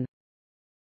d-pawn.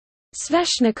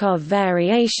 Sveshnikov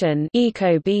variation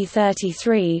Eco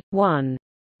B33, 1.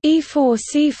 E4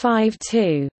 C5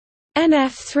 2.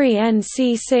 NF3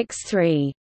 NC6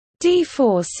 3.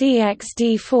 D4 CX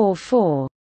D4 4.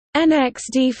 NX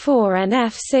D4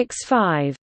 NF6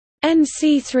 5.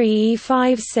 NC3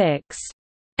 E5 6.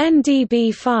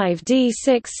 NDB5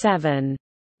 D6 7.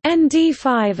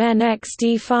 ND5 NX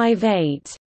D5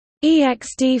 8. EX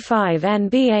D5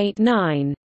 NB8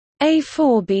 9.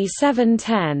 A4 B7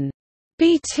 10.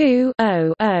 B2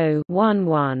 0 0 1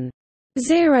 1.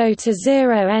 0 to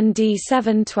 0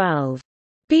 ND7 12.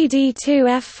 BD2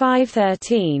 F5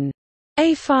 13.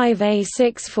 A5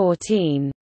 A6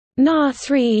 14.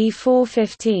 NA3 E4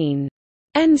 15.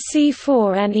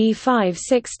 NC4 NE5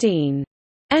 16.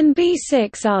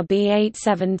 NB6 RB8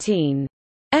 17.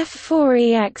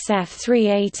 F4 EX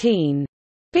F3 18.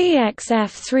 BX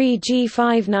F3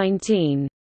 G5 19.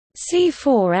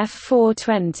 C4 F4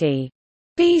 20.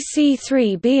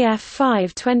 BC3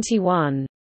 BF5 21.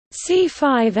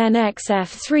 C5 NX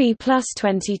F3 plus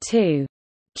 22.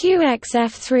 QX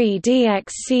F3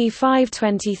 DX C5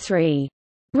 23.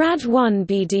 Rad1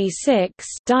 BD6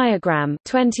 diagram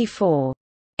 24.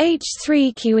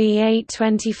 H3 QE8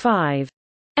 25.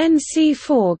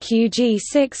 NC4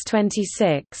 QG6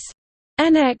 26.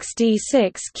 NX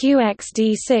D6 QX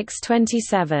D6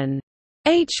 27.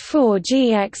 H4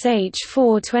 GX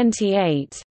H4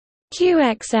 28.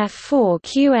 QX F4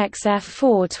 QX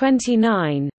F4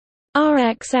 29.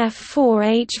 RX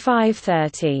F4 H5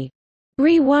 30.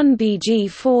 Re1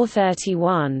 BG 4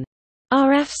 31.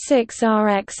 RF6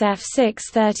 RX F6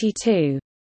 32.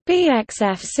 BX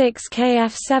F6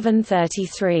 KF7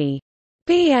 33.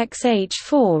 BX H4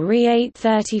 Re8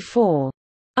 34.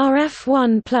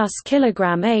 RF1 plus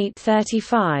kilogram 8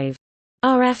 35.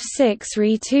 RF6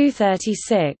 Re2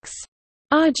 36.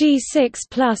 RG6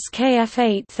 plus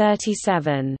KF8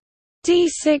 37.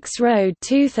 D6 Road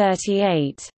 2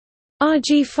 38.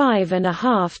 RG5 and a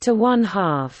half to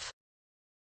 1/2.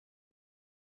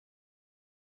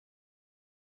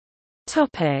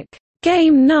 Topic: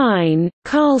 Game 9,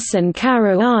 Carlsen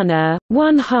Caruana,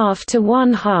 1/2 to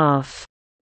 1/2.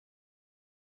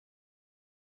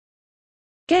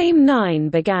 Game 9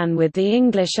 began with the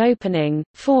English opening,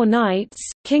 4 knights,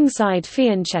 kingside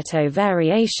fianchetto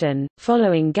variation,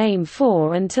 following Game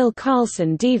 4 until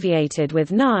Carlsen deviated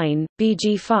with 9,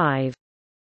 bg5.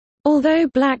 Although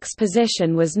black's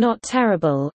position was not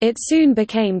terrible, it soon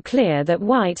became clear that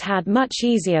white had much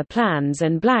easier plans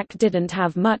and black didn't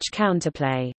have much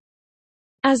counterplay.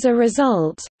 As a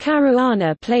result,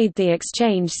 Caruana played the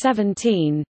exchange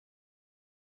 17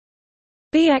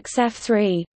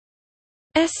 bxf3.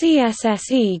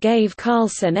 SESSE gave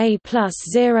Carlsen a plus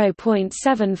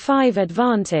 0.75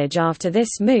 advantage after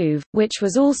this move, which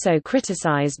was also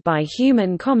criticized by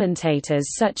human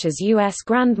commentators such as U.S.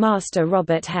 Grandmaster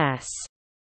Robert Hess.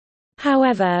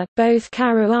 However, both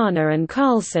Caruana and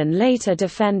Carlsen later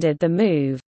defended the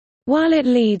move. While it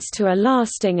leads to a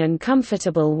lasting and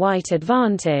comfortable white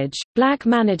advantage, black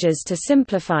manages to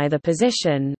simplify the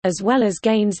position, as well as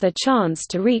gains the chance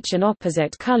to reach an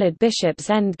opposite-colored bishop's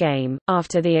endgame.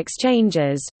 After the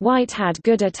exchanges, white had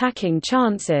good attacking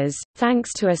chances,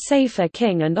 thanks to a safer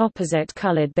king and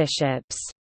opposite-colored bishops.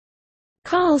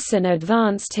 Carlsen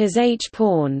advanced his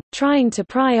h-pawn, trying to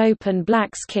pry open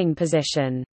black's king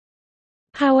position.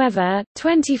 However,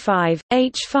 25,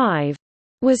 h5,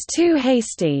 was too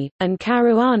hasty, and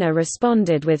Caruana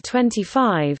responded with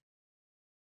 25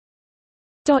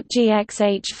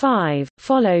 gxh5,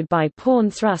 followed by pawn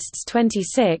thrusts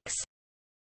 26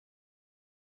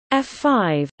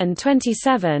 f5, and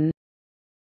 27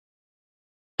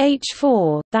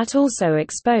 h4, that also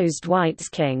exposed white's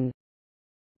king.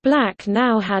 Black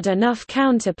now had enough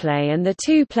counterplay and the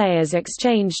two players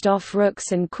exchanged off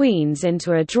rooks and queens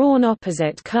into a drawn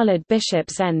opposite-colored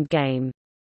bishop's endgame.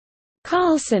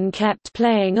 Carlsen kept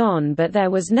playing on, but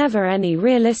there was never any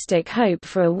realistic hope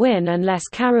for a win unless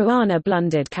Caruana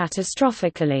blundered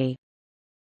catastrophically.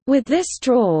 With this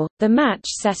draw, the match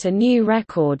set a new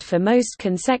record for most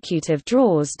consecutive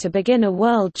draws to begin a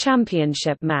World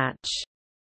Championship match.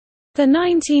 The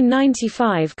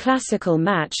 1995 classical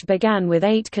match began with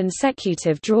 8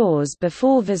 consecutive draws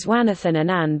before Viswanathan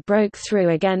Anand broke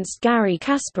through against Garry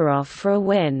Kasparov for a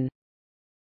win.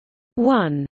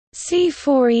 1.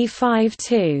 c4 e5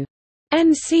 2.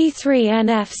 nc3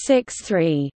 nf6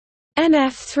 3.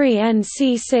 nf3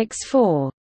 nc6 4.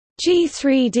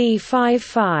 g3 d5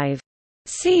 5.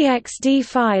 cx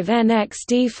d5 nx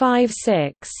d5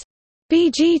 6.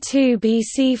 bg2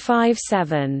 bc5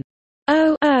 7.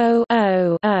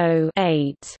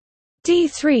 8.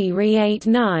 d3 re 8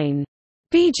 9.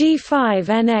 bg5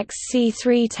 nx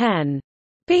c3 10.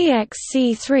 bx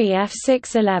c3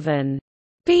 f6 11.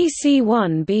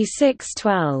 bc1 b6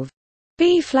 12.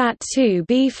 b flat 2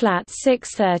 b flat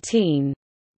 6 13.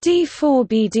 d4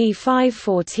 bd5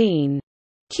 14.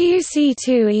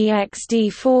 qc2 ex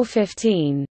d4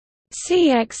 15.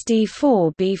 cx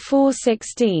d4 b4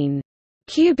 16.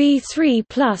 qb3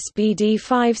 plus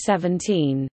bd5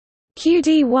 17.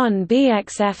 qd1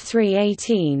 bx f3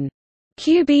 18.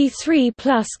 qb3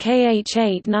 plus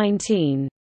kh8 19.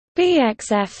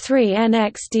 bx f3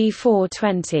 nx d4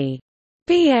 20.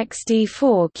 bx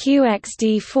d4 qx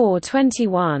d4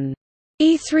 21.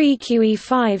 e3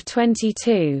 qe5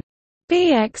 22.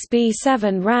 bx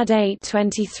b7 rad 8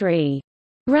 23.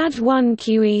 rad 1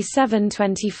 qe7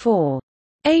 24.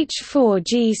 h4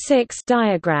 g6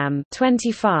 diagram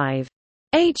 25.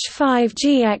 h5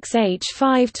 gx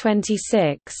h5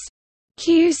 26.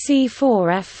 qc4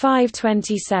 f5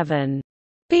 27.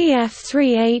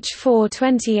 bf3 h4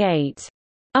 28.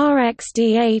 rx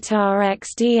d8 rx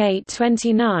d8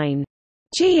 29.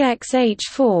 gx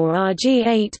h4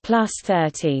 rg8 plus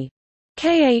 30.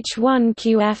 kh1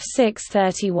 qf6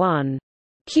 31.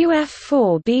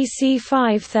 qf4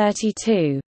 bc5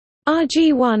 32.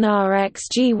 rg1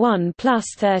 rxg1 plus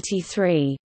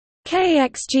 33.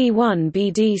 kxg1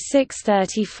 bd6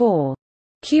 34.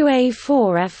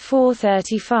 qa4 f4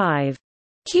 35.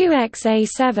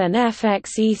 qxa7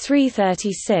 fxe3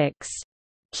 36.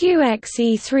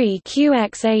 qxe3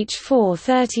 qxh4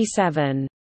 37.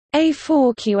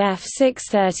 a4 qf6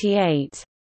 38.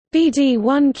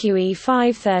 bd1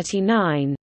 qe5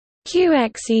 39.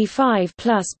 qxe5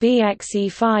 plus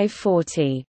bxe5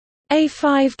 40.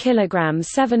 a5 kg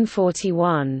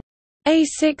 741.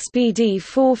 a6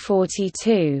 bd4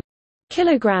 42.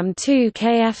 kg 2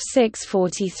 kf6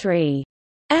 43.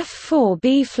 f4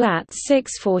 b flat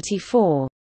 6 44.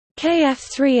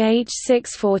 kf3 h6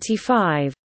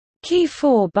 45.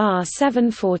 key4 bar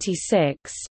 7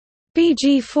 46.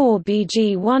 bg4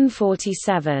 bg1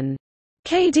 47.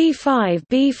 kd5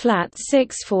 b flat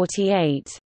 6 48.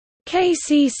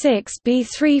 kc6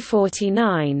 b3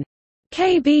 49.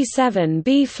 kb7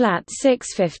 b flat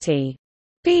 6 50.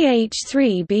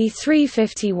 bh3 b3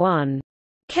 51.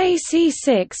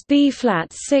 kc6 b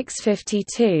flat 6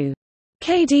 52.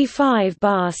 kd5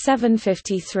 bar 7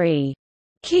 53.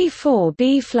 key4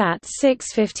 b flat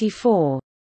 6 54.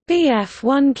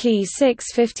 bf1 key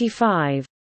 6 55.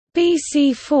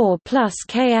 bc4 plus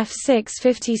kf6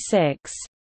 56.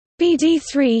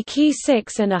 bd3 key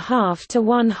 6 and a half to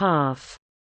 1/2.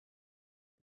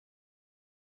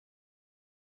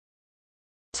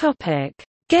 Topic: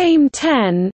 Game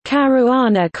 10,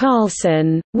 Caruana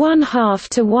Carlsen, 1/2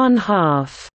 to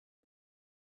 1/2.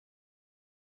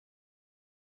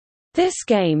 This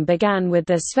game began with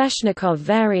the Sveshnikov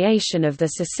variation of the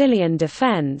Sicilian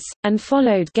defense, and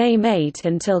followed Game 8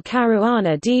 until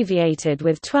Caruana deviated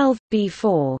with 12,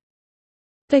 b4.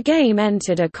 The game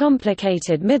entered a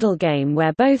complicated middle game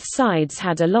where both sides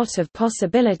had a lot of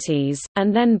possibilities,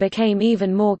 and then became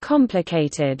even more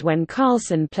complicated when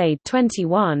Carlsen played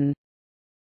 21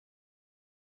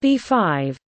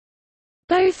 b5.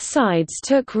 Both sides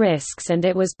took risks and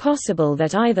it was possible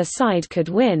that either side could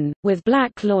win, with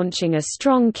black launching a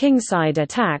strong kingside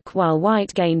attack while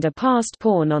white gained a passed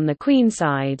pawn on the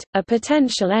queenside, a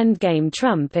potential endgame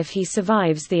trump if he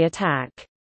survives the attack.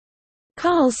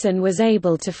 Carlsen was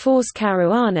able to force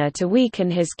Caruana to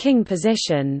weaken his king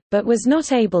position, but was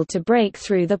not able to break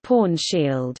through the pawn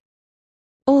shield.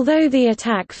 Although the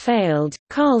attack failed,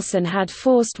 Carlsen had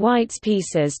forced white's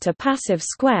pieces to passive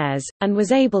squares, and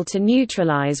was able to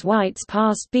neutralize white's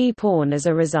passed b-pawn as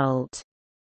a result.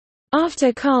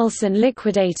 After Carlsen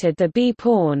liquidated the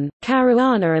b-pawn,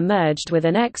 Caruana emerged with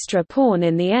an extra pawn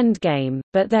in the endgame,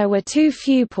 but there were too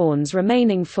few pawns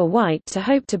remaining for white to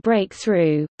hope to break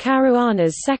through.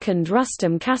 Caruana's second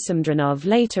Rustam Kasimdranov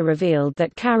later revealed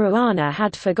that Caruana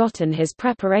had forgotten his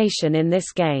preparation in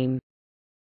this game.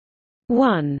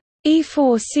 1.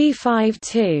 e4 c5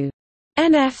 2.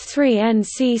 nf3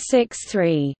 nc6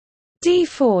 3.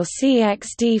 d4 cx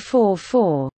d4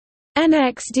 4.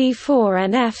 nx d4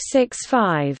 nf6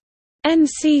 5.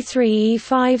 nc3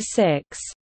 e5 6.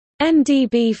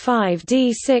 ndb5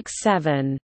 d6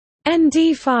 7.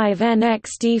 nd5 nx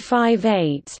d5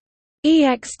 8.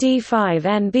 ex d5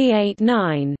 nb8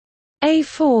 9.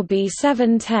 a4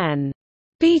 b7 10.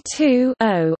 b2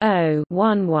 0 0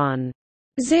 1 1.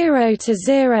 0 to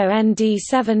 0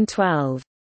 nd7 12.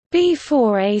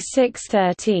 b4 a6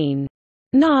 13.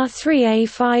 na3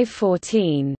 a5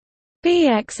 14.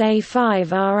 bx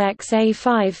a5 rx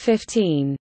a5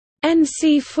 15.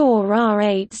 nc4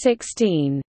 r8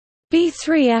 16. b3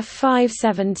 f5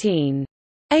 17.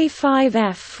 a5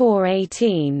 f4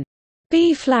 18.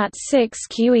 b flat 6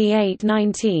 qe8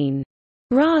 19.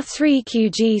 ra3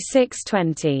 qg6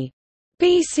 20.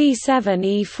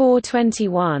 bc7 e4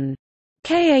 21.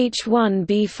 kh1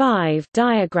 b5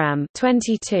 diagram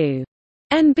 22.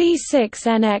 nb6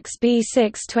 nx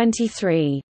b6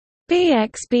 23.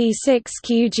 bx b6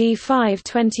 qg5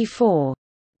 24.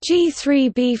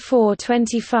 g3 b4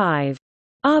 25.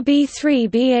 rb3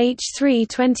 bh3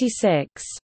 26.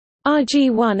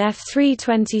 rg1 f3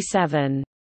 27.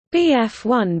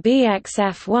 bf1 bx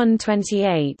f1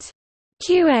 28.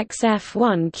 qx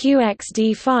f1 qx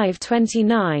d5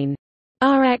 29.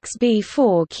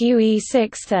 rxb4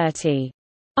 qe6 30.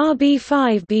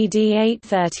 rb5 bd8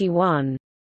 31.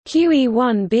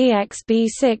 qe1 bx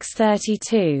b6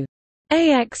 32.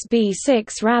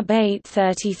 axb6 rab8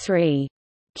 33.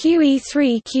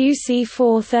 qe3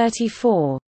 qc4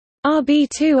 34.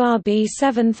 rb2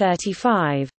 rb7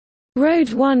 35.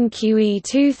 Road 1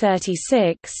 QE2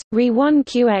 36, Re1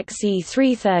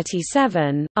 QXE3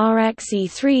 37,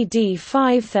 RXE3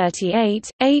 D5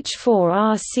 38,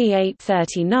 H4 RC8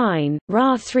 39,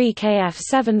 RA3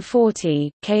 KF7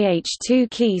 40,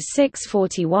 KH2 Key 6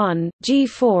 41,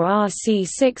 G4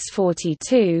 RC6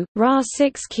 42,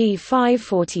 RA6 Key 5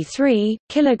 43,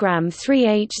 Kilogram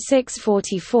 3H6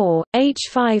 44,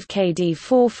 H5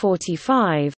 KD4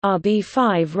 45,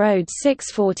 RB5 Road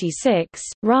 6 46,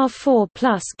 RA4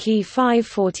 plus Key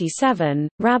 547,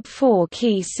 RAB4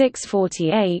 Key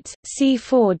 648,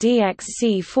 C4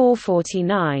 DXC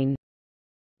 449.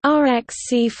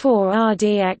 RXC4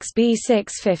 RDXB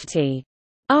 650.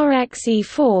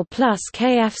 RXE4 plus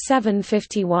KF7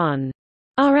 51.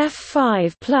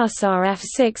 RF5 plus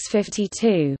RF6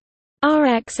 52.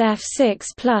 RXF6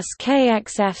 plus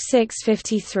KXF6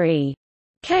 53.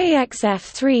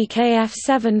 KXF3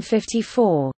 KF7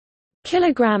 54.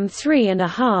 Kilogram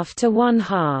 3.5 to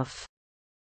 1/2.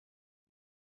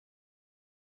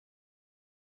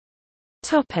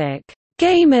 Topic: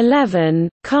 Game 11,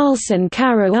 Carlsen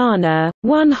Caruana,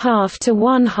 1/2 to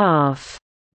 1/2.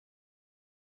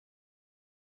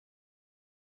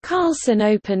 Carlsen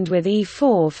opened with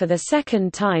e4 for the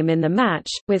second time in the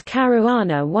match, with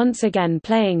Caruana once again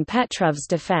playing Petrov's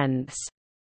defense.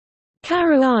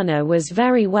 Caruana was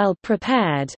very well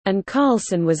prepared, and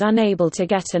Carlsen was unable to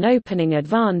get an opening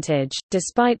advantage,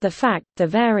 despite the fact the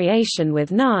variation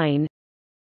with 9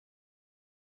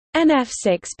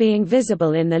 nf6 being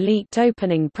visible in the leaked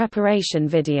opening preparation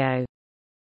video.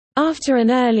 After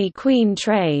an early queen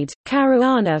trade,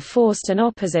 Caruana forced an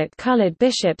opposite-colored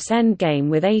bishop's endgame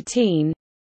with 18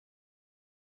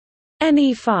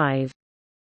 ne5.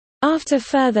 After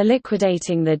further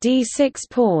liquidating the d6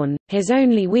 pawn, his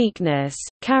only weakness,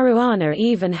 Caruana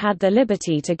even had the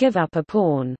liberty to give up a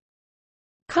pawn.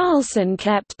 Carlsen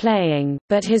kept playing,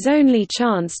 but his only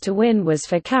chance to win was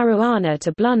for Caruana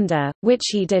to blunder, which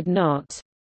he did not.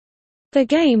 The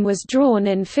game was drawn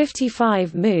in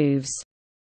 55 moves.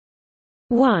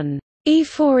 1.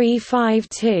 E4 E5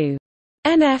 2.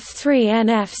 Nf3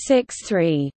 Nf6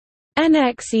 3.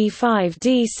 Nx E5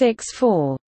 D6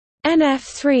 4.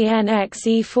 Nf3 Nx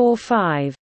E4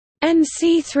 5.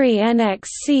 Nc3 Nx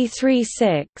C3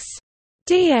 6.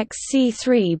 Dx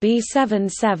C3 B7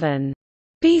 7.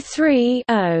 B3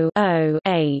 0 0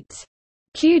 8.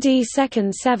 Qd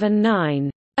second 7 9.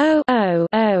 0 0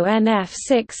 0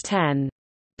 Nf6 10.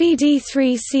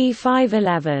 Bd3 C5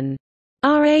 11.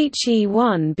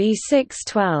 Rhe1 B6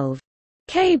 12.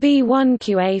 KB1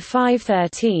 QA5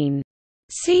 13.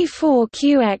 C4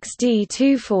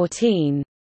 QXD2 14.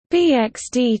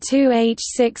 BXD2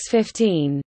 H6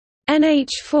 15.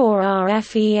 NH4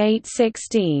 RFE8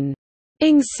 16.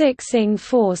 Ing6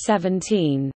 Ing4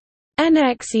 17.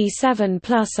 NXE7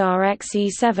 plus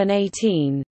RXE7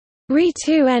 18. Re2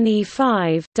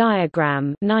 NE5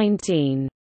 diagram 19.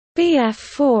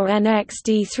 BF4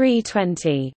 NXD3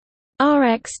 20.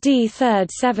 RXD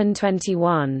third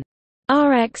 721.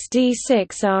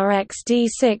 RXD6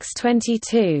 RXD6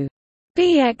 22.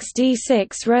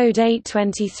 BXD6 Road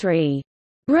 823.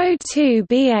 Road 2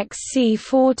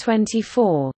 BXC4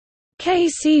 24.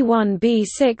 KC1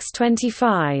 B6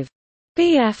 25.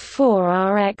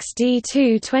 BF4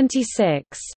 RXD2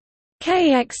 26.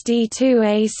 KXD2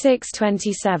 A6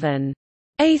 27.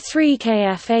 A3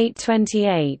 KF8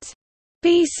 28.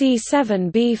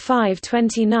 BC7 B5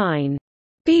 29.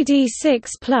 BD6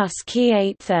 plus Key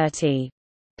 8 30.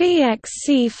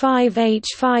 BXC5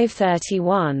 H5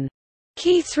 31.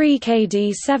 Key 3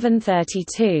 KD7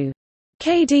 32.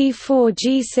 KD4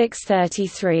 G6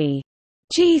 33.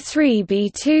 G3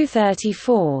 B2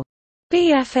 34.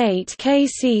 BF8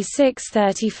 KC6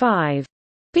 35.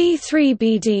 B3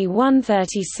 BD1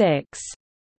 36.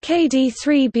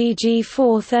 KD3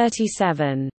 BG4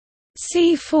 37.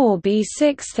 C4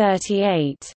 B6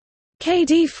 38.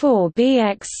 KD4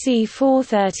 BXC4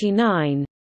 39.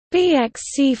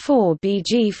 BXC4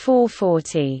 BG4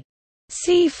 40.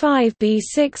 C5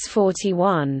 B6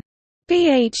 41.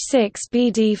 BH6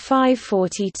 BD5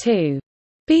 42.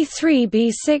 B3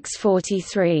 B6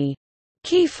 43.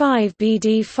 Key5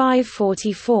 BD5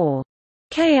 44.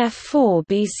 KF4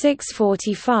 B6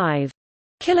 45.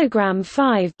 Kilogram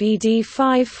 5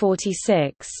 BD5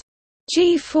 46.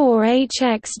 G4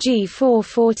 HX G4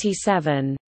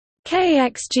 47.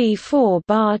 KXG4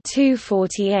 bar 2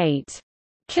 48.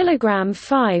 Kilogram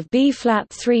 5 B flat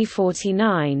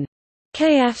 349.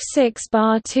 KF6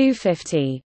 bar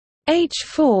 250.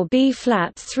 H4 B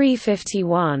flat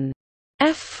 351.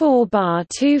 F4 bar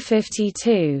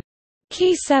 252.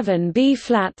 Key 7 B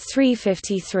flat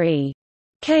 353.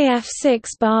 KF6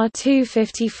 bar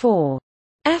 254.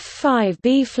 F5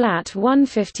 B flat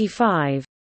 155.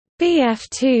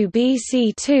 BF2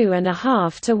 BC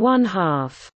 2.5 to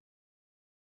 1/2.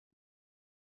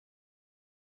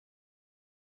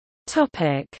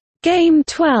 Topic: Game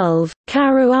 12,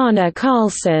 Caruana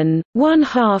Carlsen,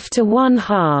 1/2 to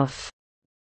 1/2.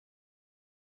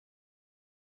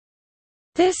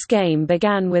 This game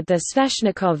began with the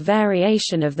Sveshnikov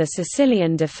variation of the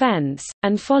Sicilian defense,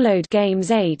 and followed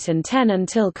games 8 and 10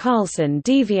 until Carlsen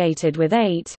deviated with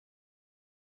 8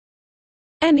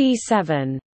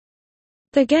 Ne7.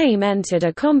 The game entered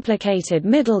a complicated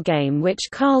middle game which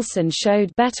Carlsen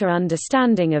showed better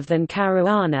understanding of than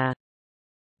Caruana.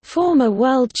 Former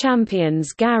world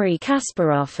champions Garry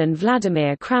Kasparov and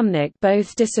Vladimir Kramnik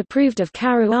both disapproved of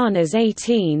Caruana's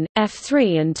 18,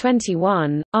 F3 and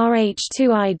 21,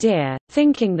 Rh2 idea,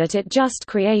 thinking that it just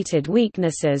created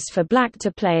weaknesses for black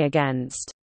to play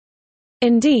against.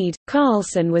 Indeed,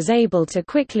 Carlsen was able to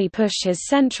quickly push his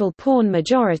central pawn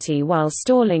majority while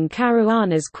stalling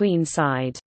Caruana's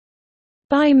queenside.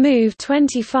 By move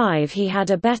 25 he had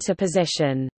a better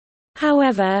position.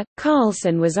 However,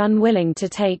 Carlsen was unwilling to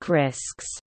take risks.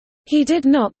 He did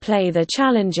not play the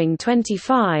challenging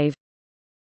 25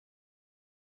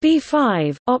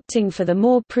 b5, opting for the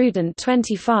more prudent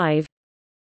 25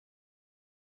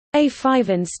 a5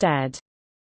 instead.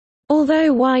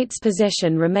 Although White's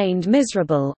position remained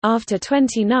miserable, after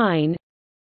 29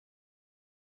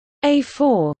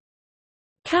 a4,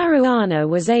 Caruana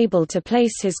was able to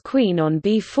place his queen on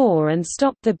b4 and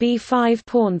stop the b5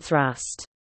 pawn thrust.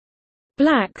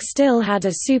 Black still had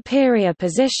a superior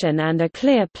position and a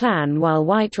clear plan while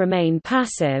White remained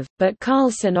passive, but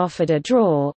Carlsen offered a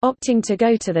draw, opting to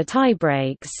go to the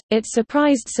tiebreaks. It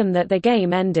surprised some that the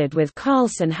game ended with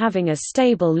Carlsen having a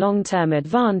stable long-term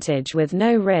advantage with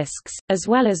no risks, as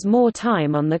well as more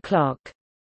time on the clock.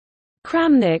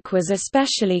 Kramnik was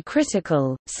especially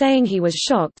critical, saying he was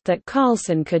shocked that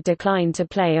Carlsen could decline to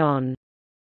play on.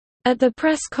 At the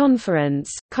press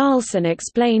conference, Carlsen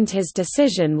explained his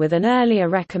decision with an earlier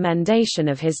recommendation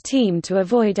of his team to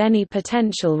avoid any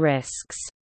potential risks.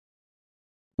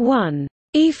 1.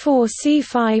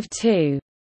 E4C52.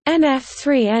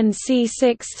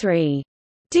 NF3NC63.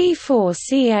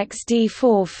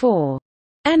 D4CXD44.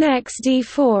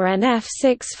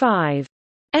 NXD4NF65.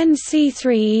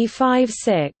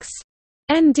 NC3E56.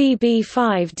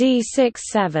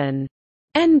 NDB5D67.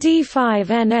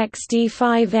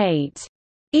 ND5NXD58.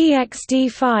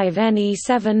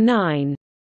 EXD5NE79.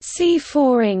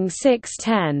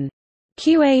 C4ING610.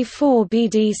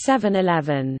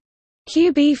 QA4BD711.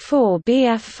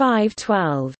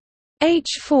 QB4BF512.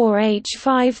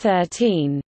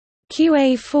 H4H513.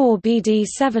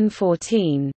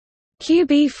 QA4BD714.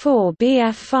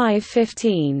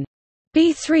 QB4BF515.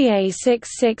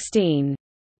 B3A616.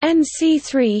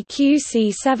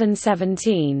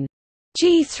 NC3QC717.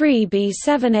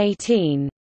 G3B718.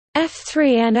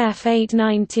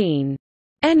 F3NF819.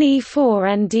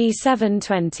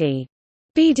 NE4ND720.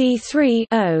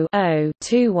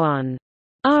 BD3-0-0-21.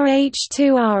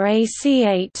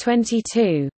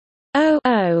 RH2RAC822.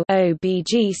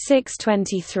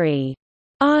 OBG623.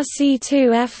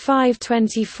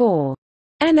 RC2F524.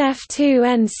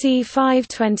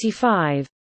 NF2NC525.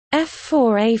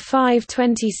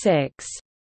 F4A526.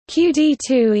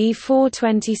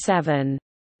 QD2E427.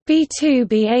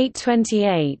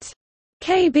 B2B828.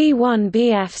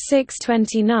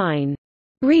 KB1BF629.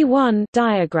 Re1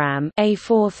 diagram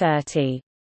A430.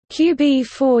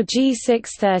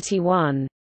 QB4G631.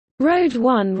 Road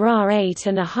 1 Ra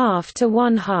 8.5 to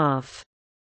 1/2.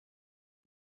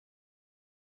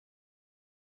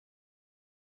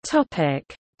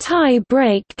 Topic: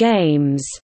 Tie-break games.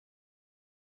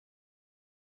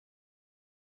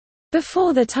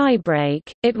 Before the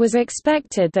tie-break, it was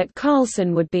expected that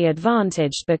Carlsen would be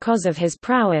advantaged because of his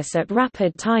prowess at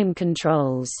rapid time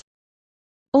controls.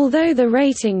 Although the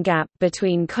rating gap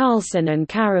between Carlsen and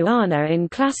Caruana in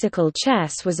classical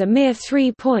chess was a mere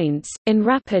 3 points, in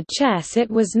rapid chess it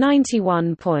was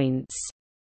 91 points.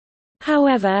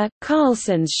 However,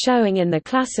 Carlsen's showing in the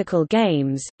classical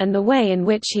games, and the way in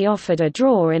which he offered a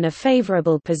draw in a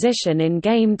favorable position in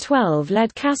Game 12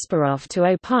 led Kasparov to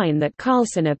opine that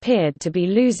Carlsen appeared to be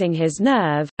losing his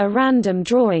nerve. A random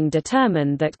drawing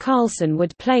determined that Carlsen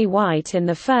would play white in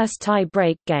the first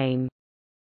tie-break game.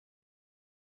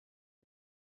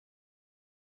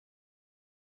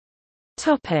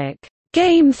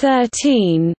 Game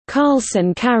 13,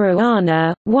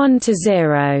 Carlsen-Caruana,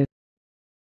 1-0.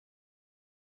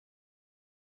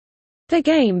 The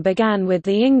game began with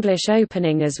the English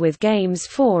opening as with games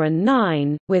 4 and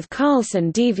 9, with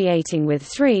Carlsen deviating with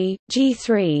 3,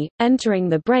 G3, entering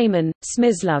the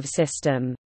Bremen-Smyslov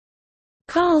system.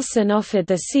 Carlsen offered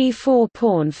the c4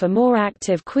 pawn for more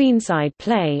active queenside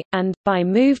play, and, by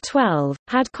move 12,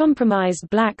 had compromised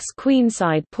Black's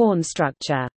queenside pawn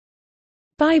structure.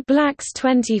 By Black's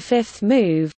 25th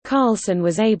move, Carlsen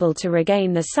was able to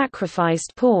regain the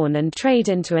sacrificed pawn and trade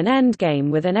into an endgame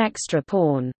with an extra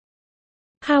pawn.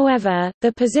 However,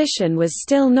 the position was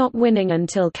still not winning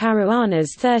until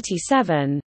Caruana's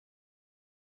 37.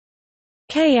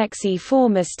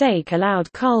 Kxe4 mistake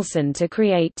allowed Carlsen to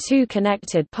create 2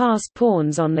 connected passed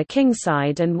pawns on the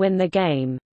kingside and win the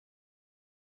game.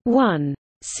 1.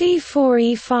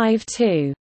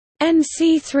 C4E52.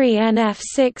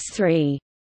 NC3NF63.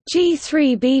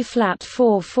 G3B flat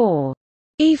 4-4.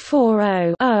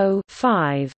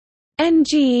 E4-0-0-5.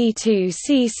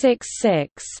 NGE2C66.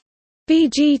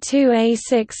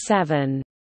 BG2A67.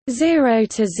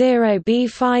 0-0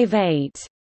 B58.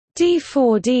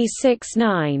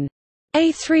 D4D69.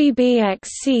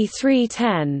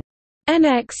 A3BXC310.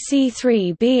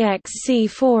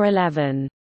 NXC3BXC411.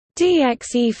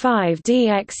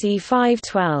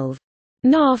 DXE5DXE512.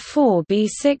 NAR4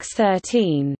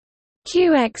 B613.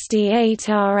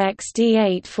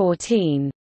 QXD8RXD814.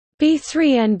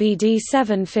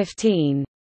 B3NBD715.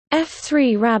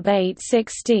 F3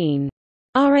 RAB816.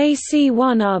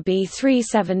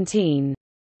 RAC1RB317.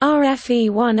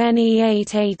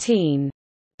 RFE1NE818.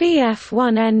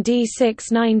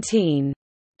 BF1ND619.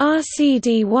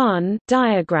 RCD1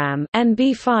 diagram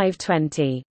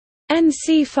NB520.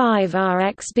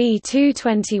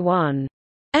 NC5RXB221.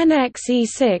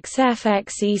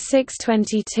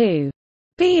 NXE6FXE622.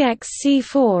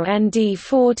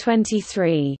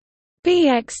 BXC4ND423.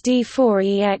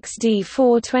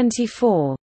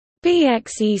 BXD4EXD424.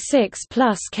 BXE6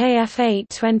 plus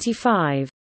KF825.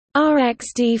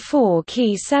 RXD4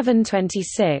 Key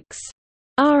 726.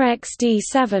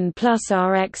 RXD7 plus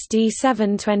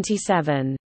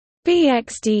RXD727.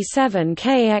 BXD7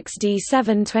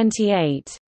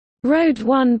 KXD728. Road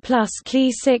 1 plus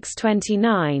Key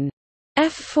 629.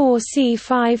 F4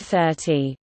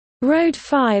 C530. Road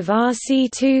 5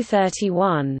 RC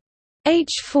 231.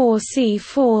 H4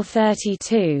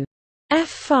 C432.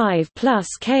 F5 plus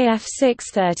KF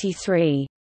 633.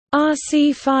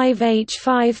 RC5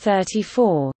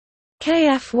 H534.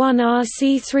 KF1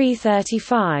 RC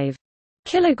 335.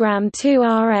 Kilogram 2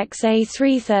 RX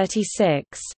A336.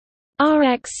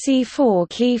 RXC4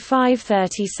 Key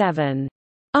 537.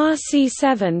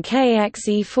 RC7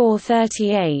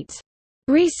 KXE438.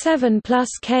 RE7 plus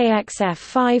KXF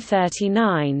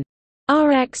 539.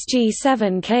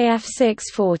 RXG7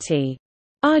 KF640.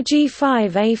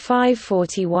 RG5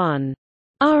 A541.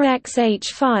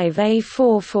 RXH5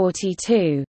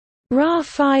 A442.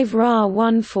 RA5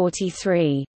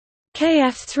 RA143.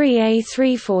 KF3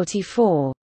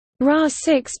 A344.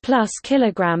 RA6 plus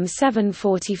kilogram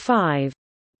 745.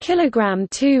 Kilogram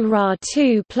 2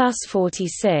 RA2 plus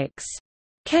 46.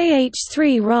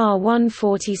 KH3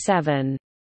 RA147.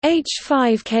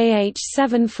 H5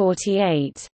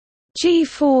 KH748.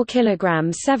 G4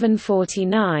 kilogram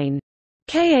 749.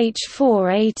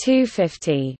 KH4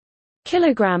 A250.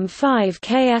 Kilogram 5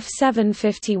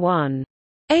 KF751.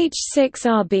 H6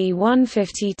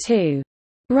 RB152.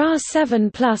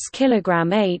 RA7 plus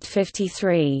kilogram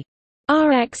 853.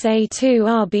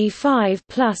 RXA2 RB5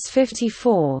 plus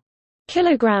 54.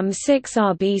 Kilogram 6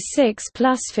 RB6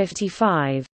 plus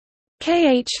 55.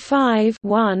 KH5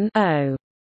 1 0.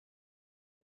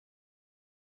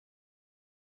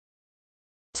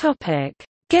 Topic: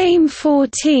 Game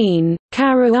 14,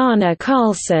 Caruana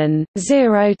Carlsen,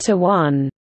 0-1.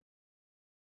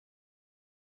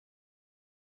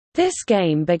 This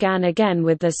game began again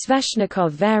with the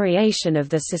Sveshnikov variation of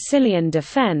the Sicilian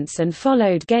defense and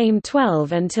followed Game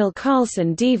 12 until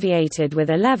Carlsen deviated with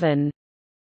 11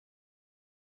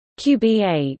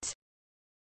 QB8.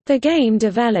 The game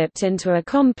developed into a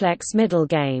complex middle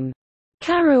game.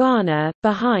 Caruana,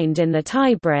 behind in the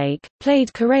tiebreak,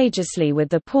 played courageously with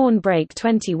the pawn break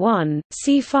 21,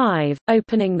 c5,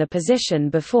 opening the position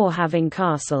before having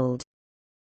castled.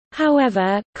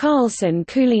 However, Carlsen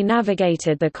coolly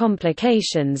navigated the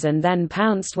complications and then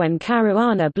pounced when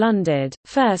Caruana blundered,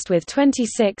 first with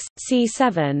 26,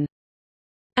 c7,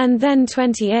 and then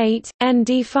 28,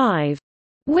 nd5,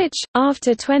 which,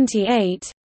 after 28,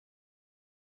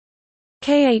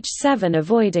 kh7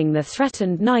 avoiding the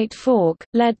threatened knight fork,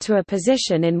 led to a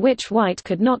position in which white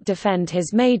could not defend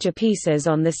his major pieces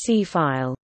on the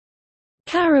c-file.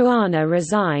 Caruana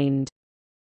resigned.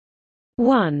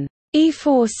 1.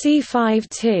 E4 c5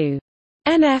 2.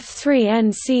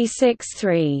 nf3 nc6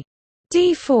 3.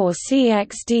 d4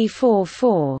 cx d4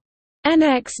 4.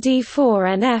 nx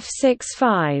d4 nf6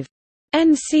 5.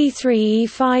 nc3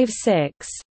 e5 6.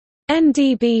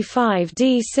 ndb5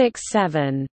 d6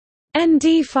 7.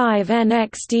 nd5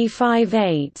 nx d5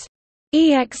 8.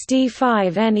 ex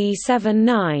d5 ne7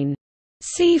 9.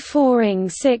 c4 ing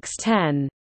 6 10.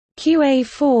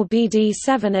 qa4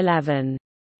 bd7 11.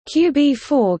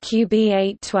 qb4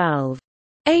 qb8 12.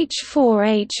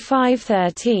 h4 h5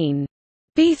 13.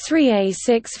 b3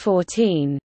 a6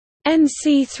 14.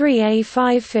 nc3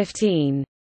 a5 15.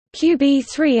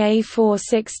 qb3 a4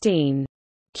 16.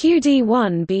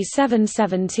 qd1 b7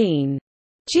 17.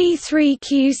 g3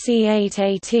 qc8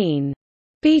 18.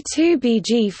 b2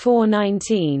 bg4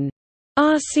 19.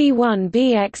 rc1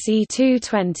 bxe2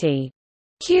 20.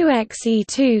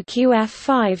 qxe2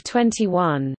 qf5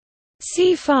 21.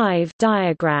 c5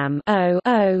 diagram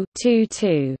 0 2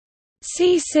 2.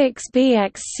 c6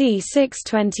 bxc6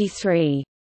 23.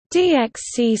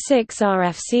 dxc6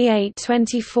 rfc8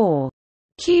 24.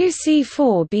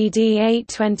 qc4 bd8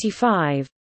 25.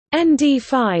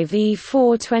 nd5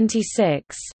 e4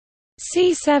 26.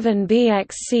 c7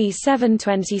 bxc7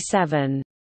 27.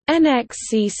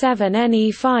 nxc7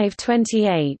 ne5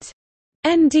 28.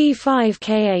 nd5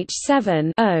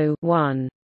 kh7 0 1.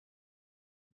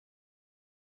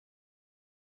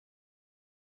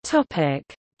 Topic: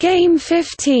 Game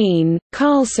 15,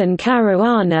 Carlsen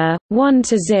Caruana,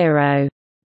 1-0.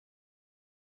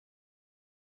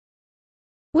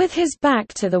 With his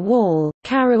back to the wall,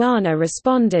 Caruana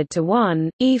responded to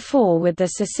 1-e4 with the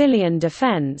Sicilian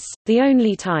defense, the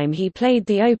only time he played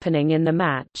the opening in the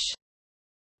match.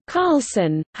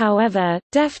 Carlsen, however,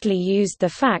 deftly used the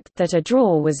fact that a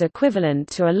draw was equivalent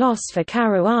to a loss for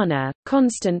Caruana,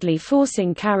 constantly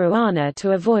forcing Caruana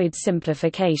to avoid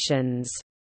simplifications.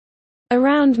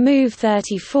 Around move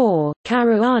 34,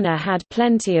 Caruana had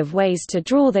plenty of ways to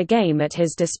draw the game at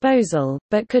his disposal,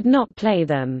 but could not play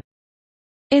them.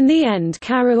 In the end,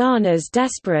 Caruana's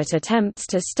desperate attempts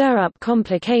to stir up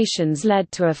complications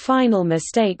led to a final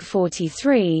mistake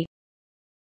 43,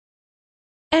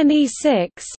 Ne6,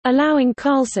 allowing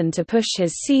Carlsen to push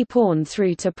his c-pawn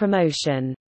through to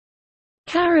promotion.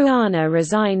 Caruana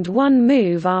resigned one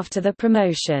move after the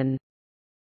promotion.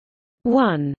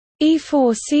 1.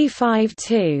 E4 c5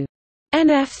 2.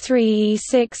 Nf3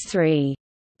 e6 3.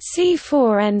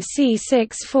 c4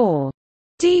 nc6 4.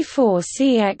 d4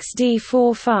 cx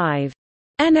d4 5.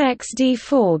 nx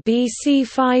d4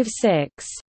 bc5 6.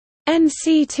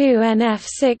 nc2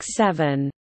 nf6 7.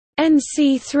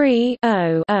 nc3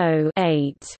 0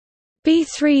 8.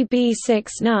 b3 b6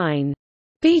 9.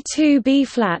 b2 b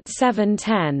flat 7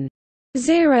 10.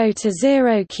 0 to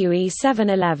 0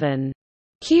 QE7 11.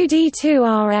 QD2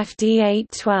 RFD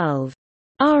 8 12.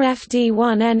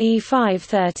 RFD1 NE5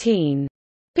 13.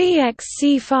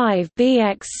 BXC5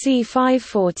 BXC5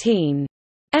 14.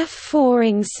 F4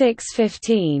 ing 6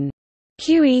 15.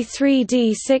 QE3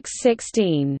 D6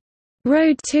 16.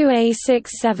 Road 2 A6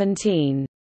 17.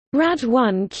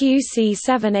 Rad1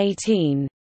 QC7 18.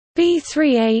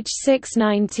 B3 H6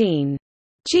 19.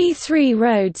 G3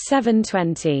 Road 7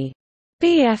 20.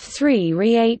 BF3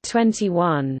 Re 8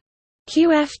 21.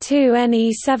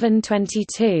 QF2 NE7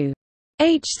 22.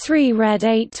 H3 Red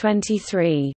 8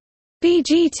 23.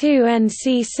 BG2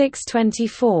 NC6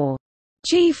 24.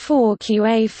 G4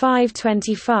 QA5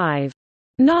 25.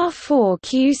 NAR4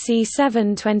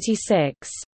 QC7 26.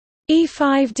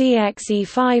 E5 DX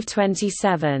E5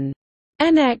 27.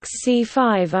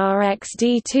 NXC5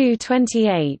 RXD2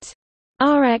 28.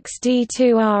 RXD2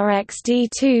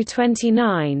 RXD2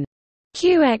 29.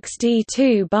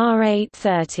 QXD2 bar 8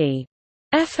 30.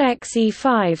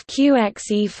 FXE5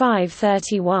 QXE5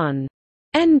 31.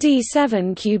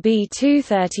 ND7 QB2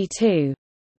 32.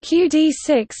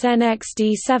 QD6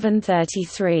 NXD7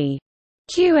 33.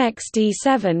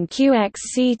 QXD7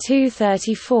 QXC2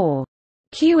 34.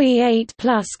 QE8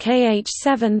 plus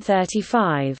KH7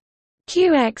 35.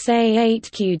 QXA8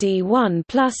 QD1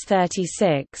 plus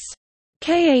 36.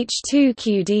 KH2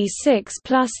 QD6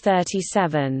 plus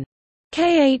 37.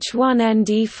 KH1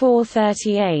 ND4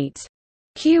 38.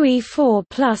 QE4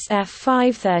 plus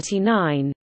F5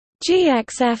 39.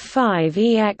 GXF5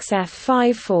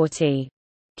 EXF5 40.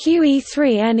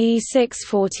 QE3 NE6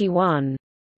 41.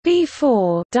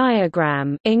 B4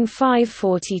 diagram ing 5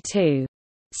 42.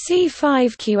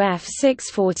 C5 QF6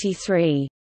 43.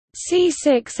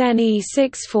 C6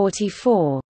 NE6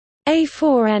 44.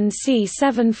 A4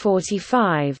 NC7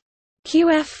 45.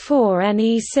 QF4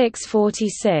 NE6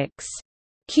 46.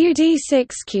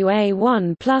 QD6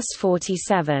 QA1 plus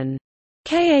 47.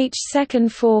 KH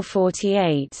second 4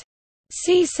 48.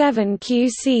 C7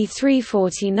 QC3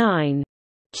 49.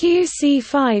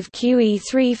 QC5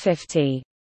 QE3 50.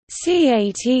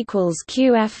 C8 equals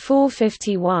QF4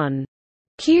 51.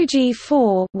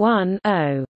 QG4 1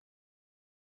 0.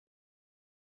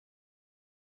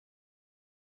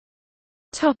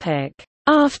 Topic: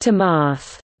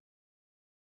 Aftermath.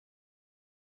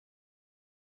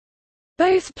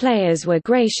 Both players were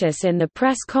gracious in the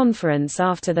press conference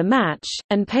after the match,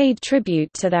 and paid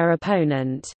tribute to their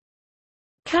opponent.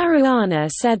 Caruana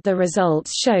said the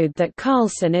results showed that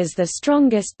Carlsen is the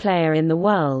strongest player in the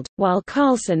world, while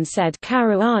Carlsen said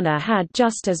Caruana had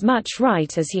just as much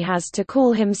right as he has to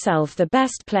call himself the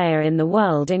best player in the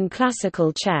world in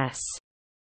classical chess.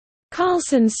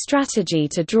 Carlsen's strategy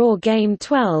to draw Game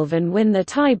 12 and win the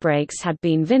tiebreaks had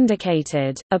been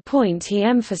vindicated, a point he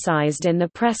emphasized in the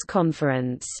press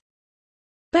conference.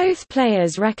 Both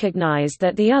players recognized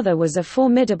that the other was a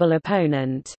formidable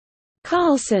opponent.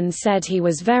 Carlsen said he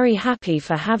was very happy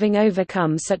for having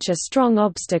overcome such a strong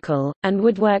obstacle, and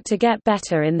would work to get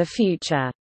better in the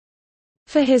future.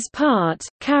 For his part,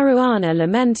 Caruana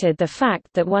lamented the fact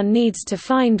that one needs to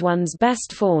find one's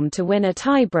best form to win a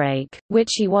tiebreak,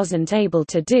 which he wasn't able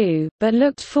to do, but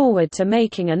looked forward to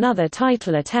making another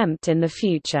title attempt in the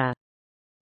future.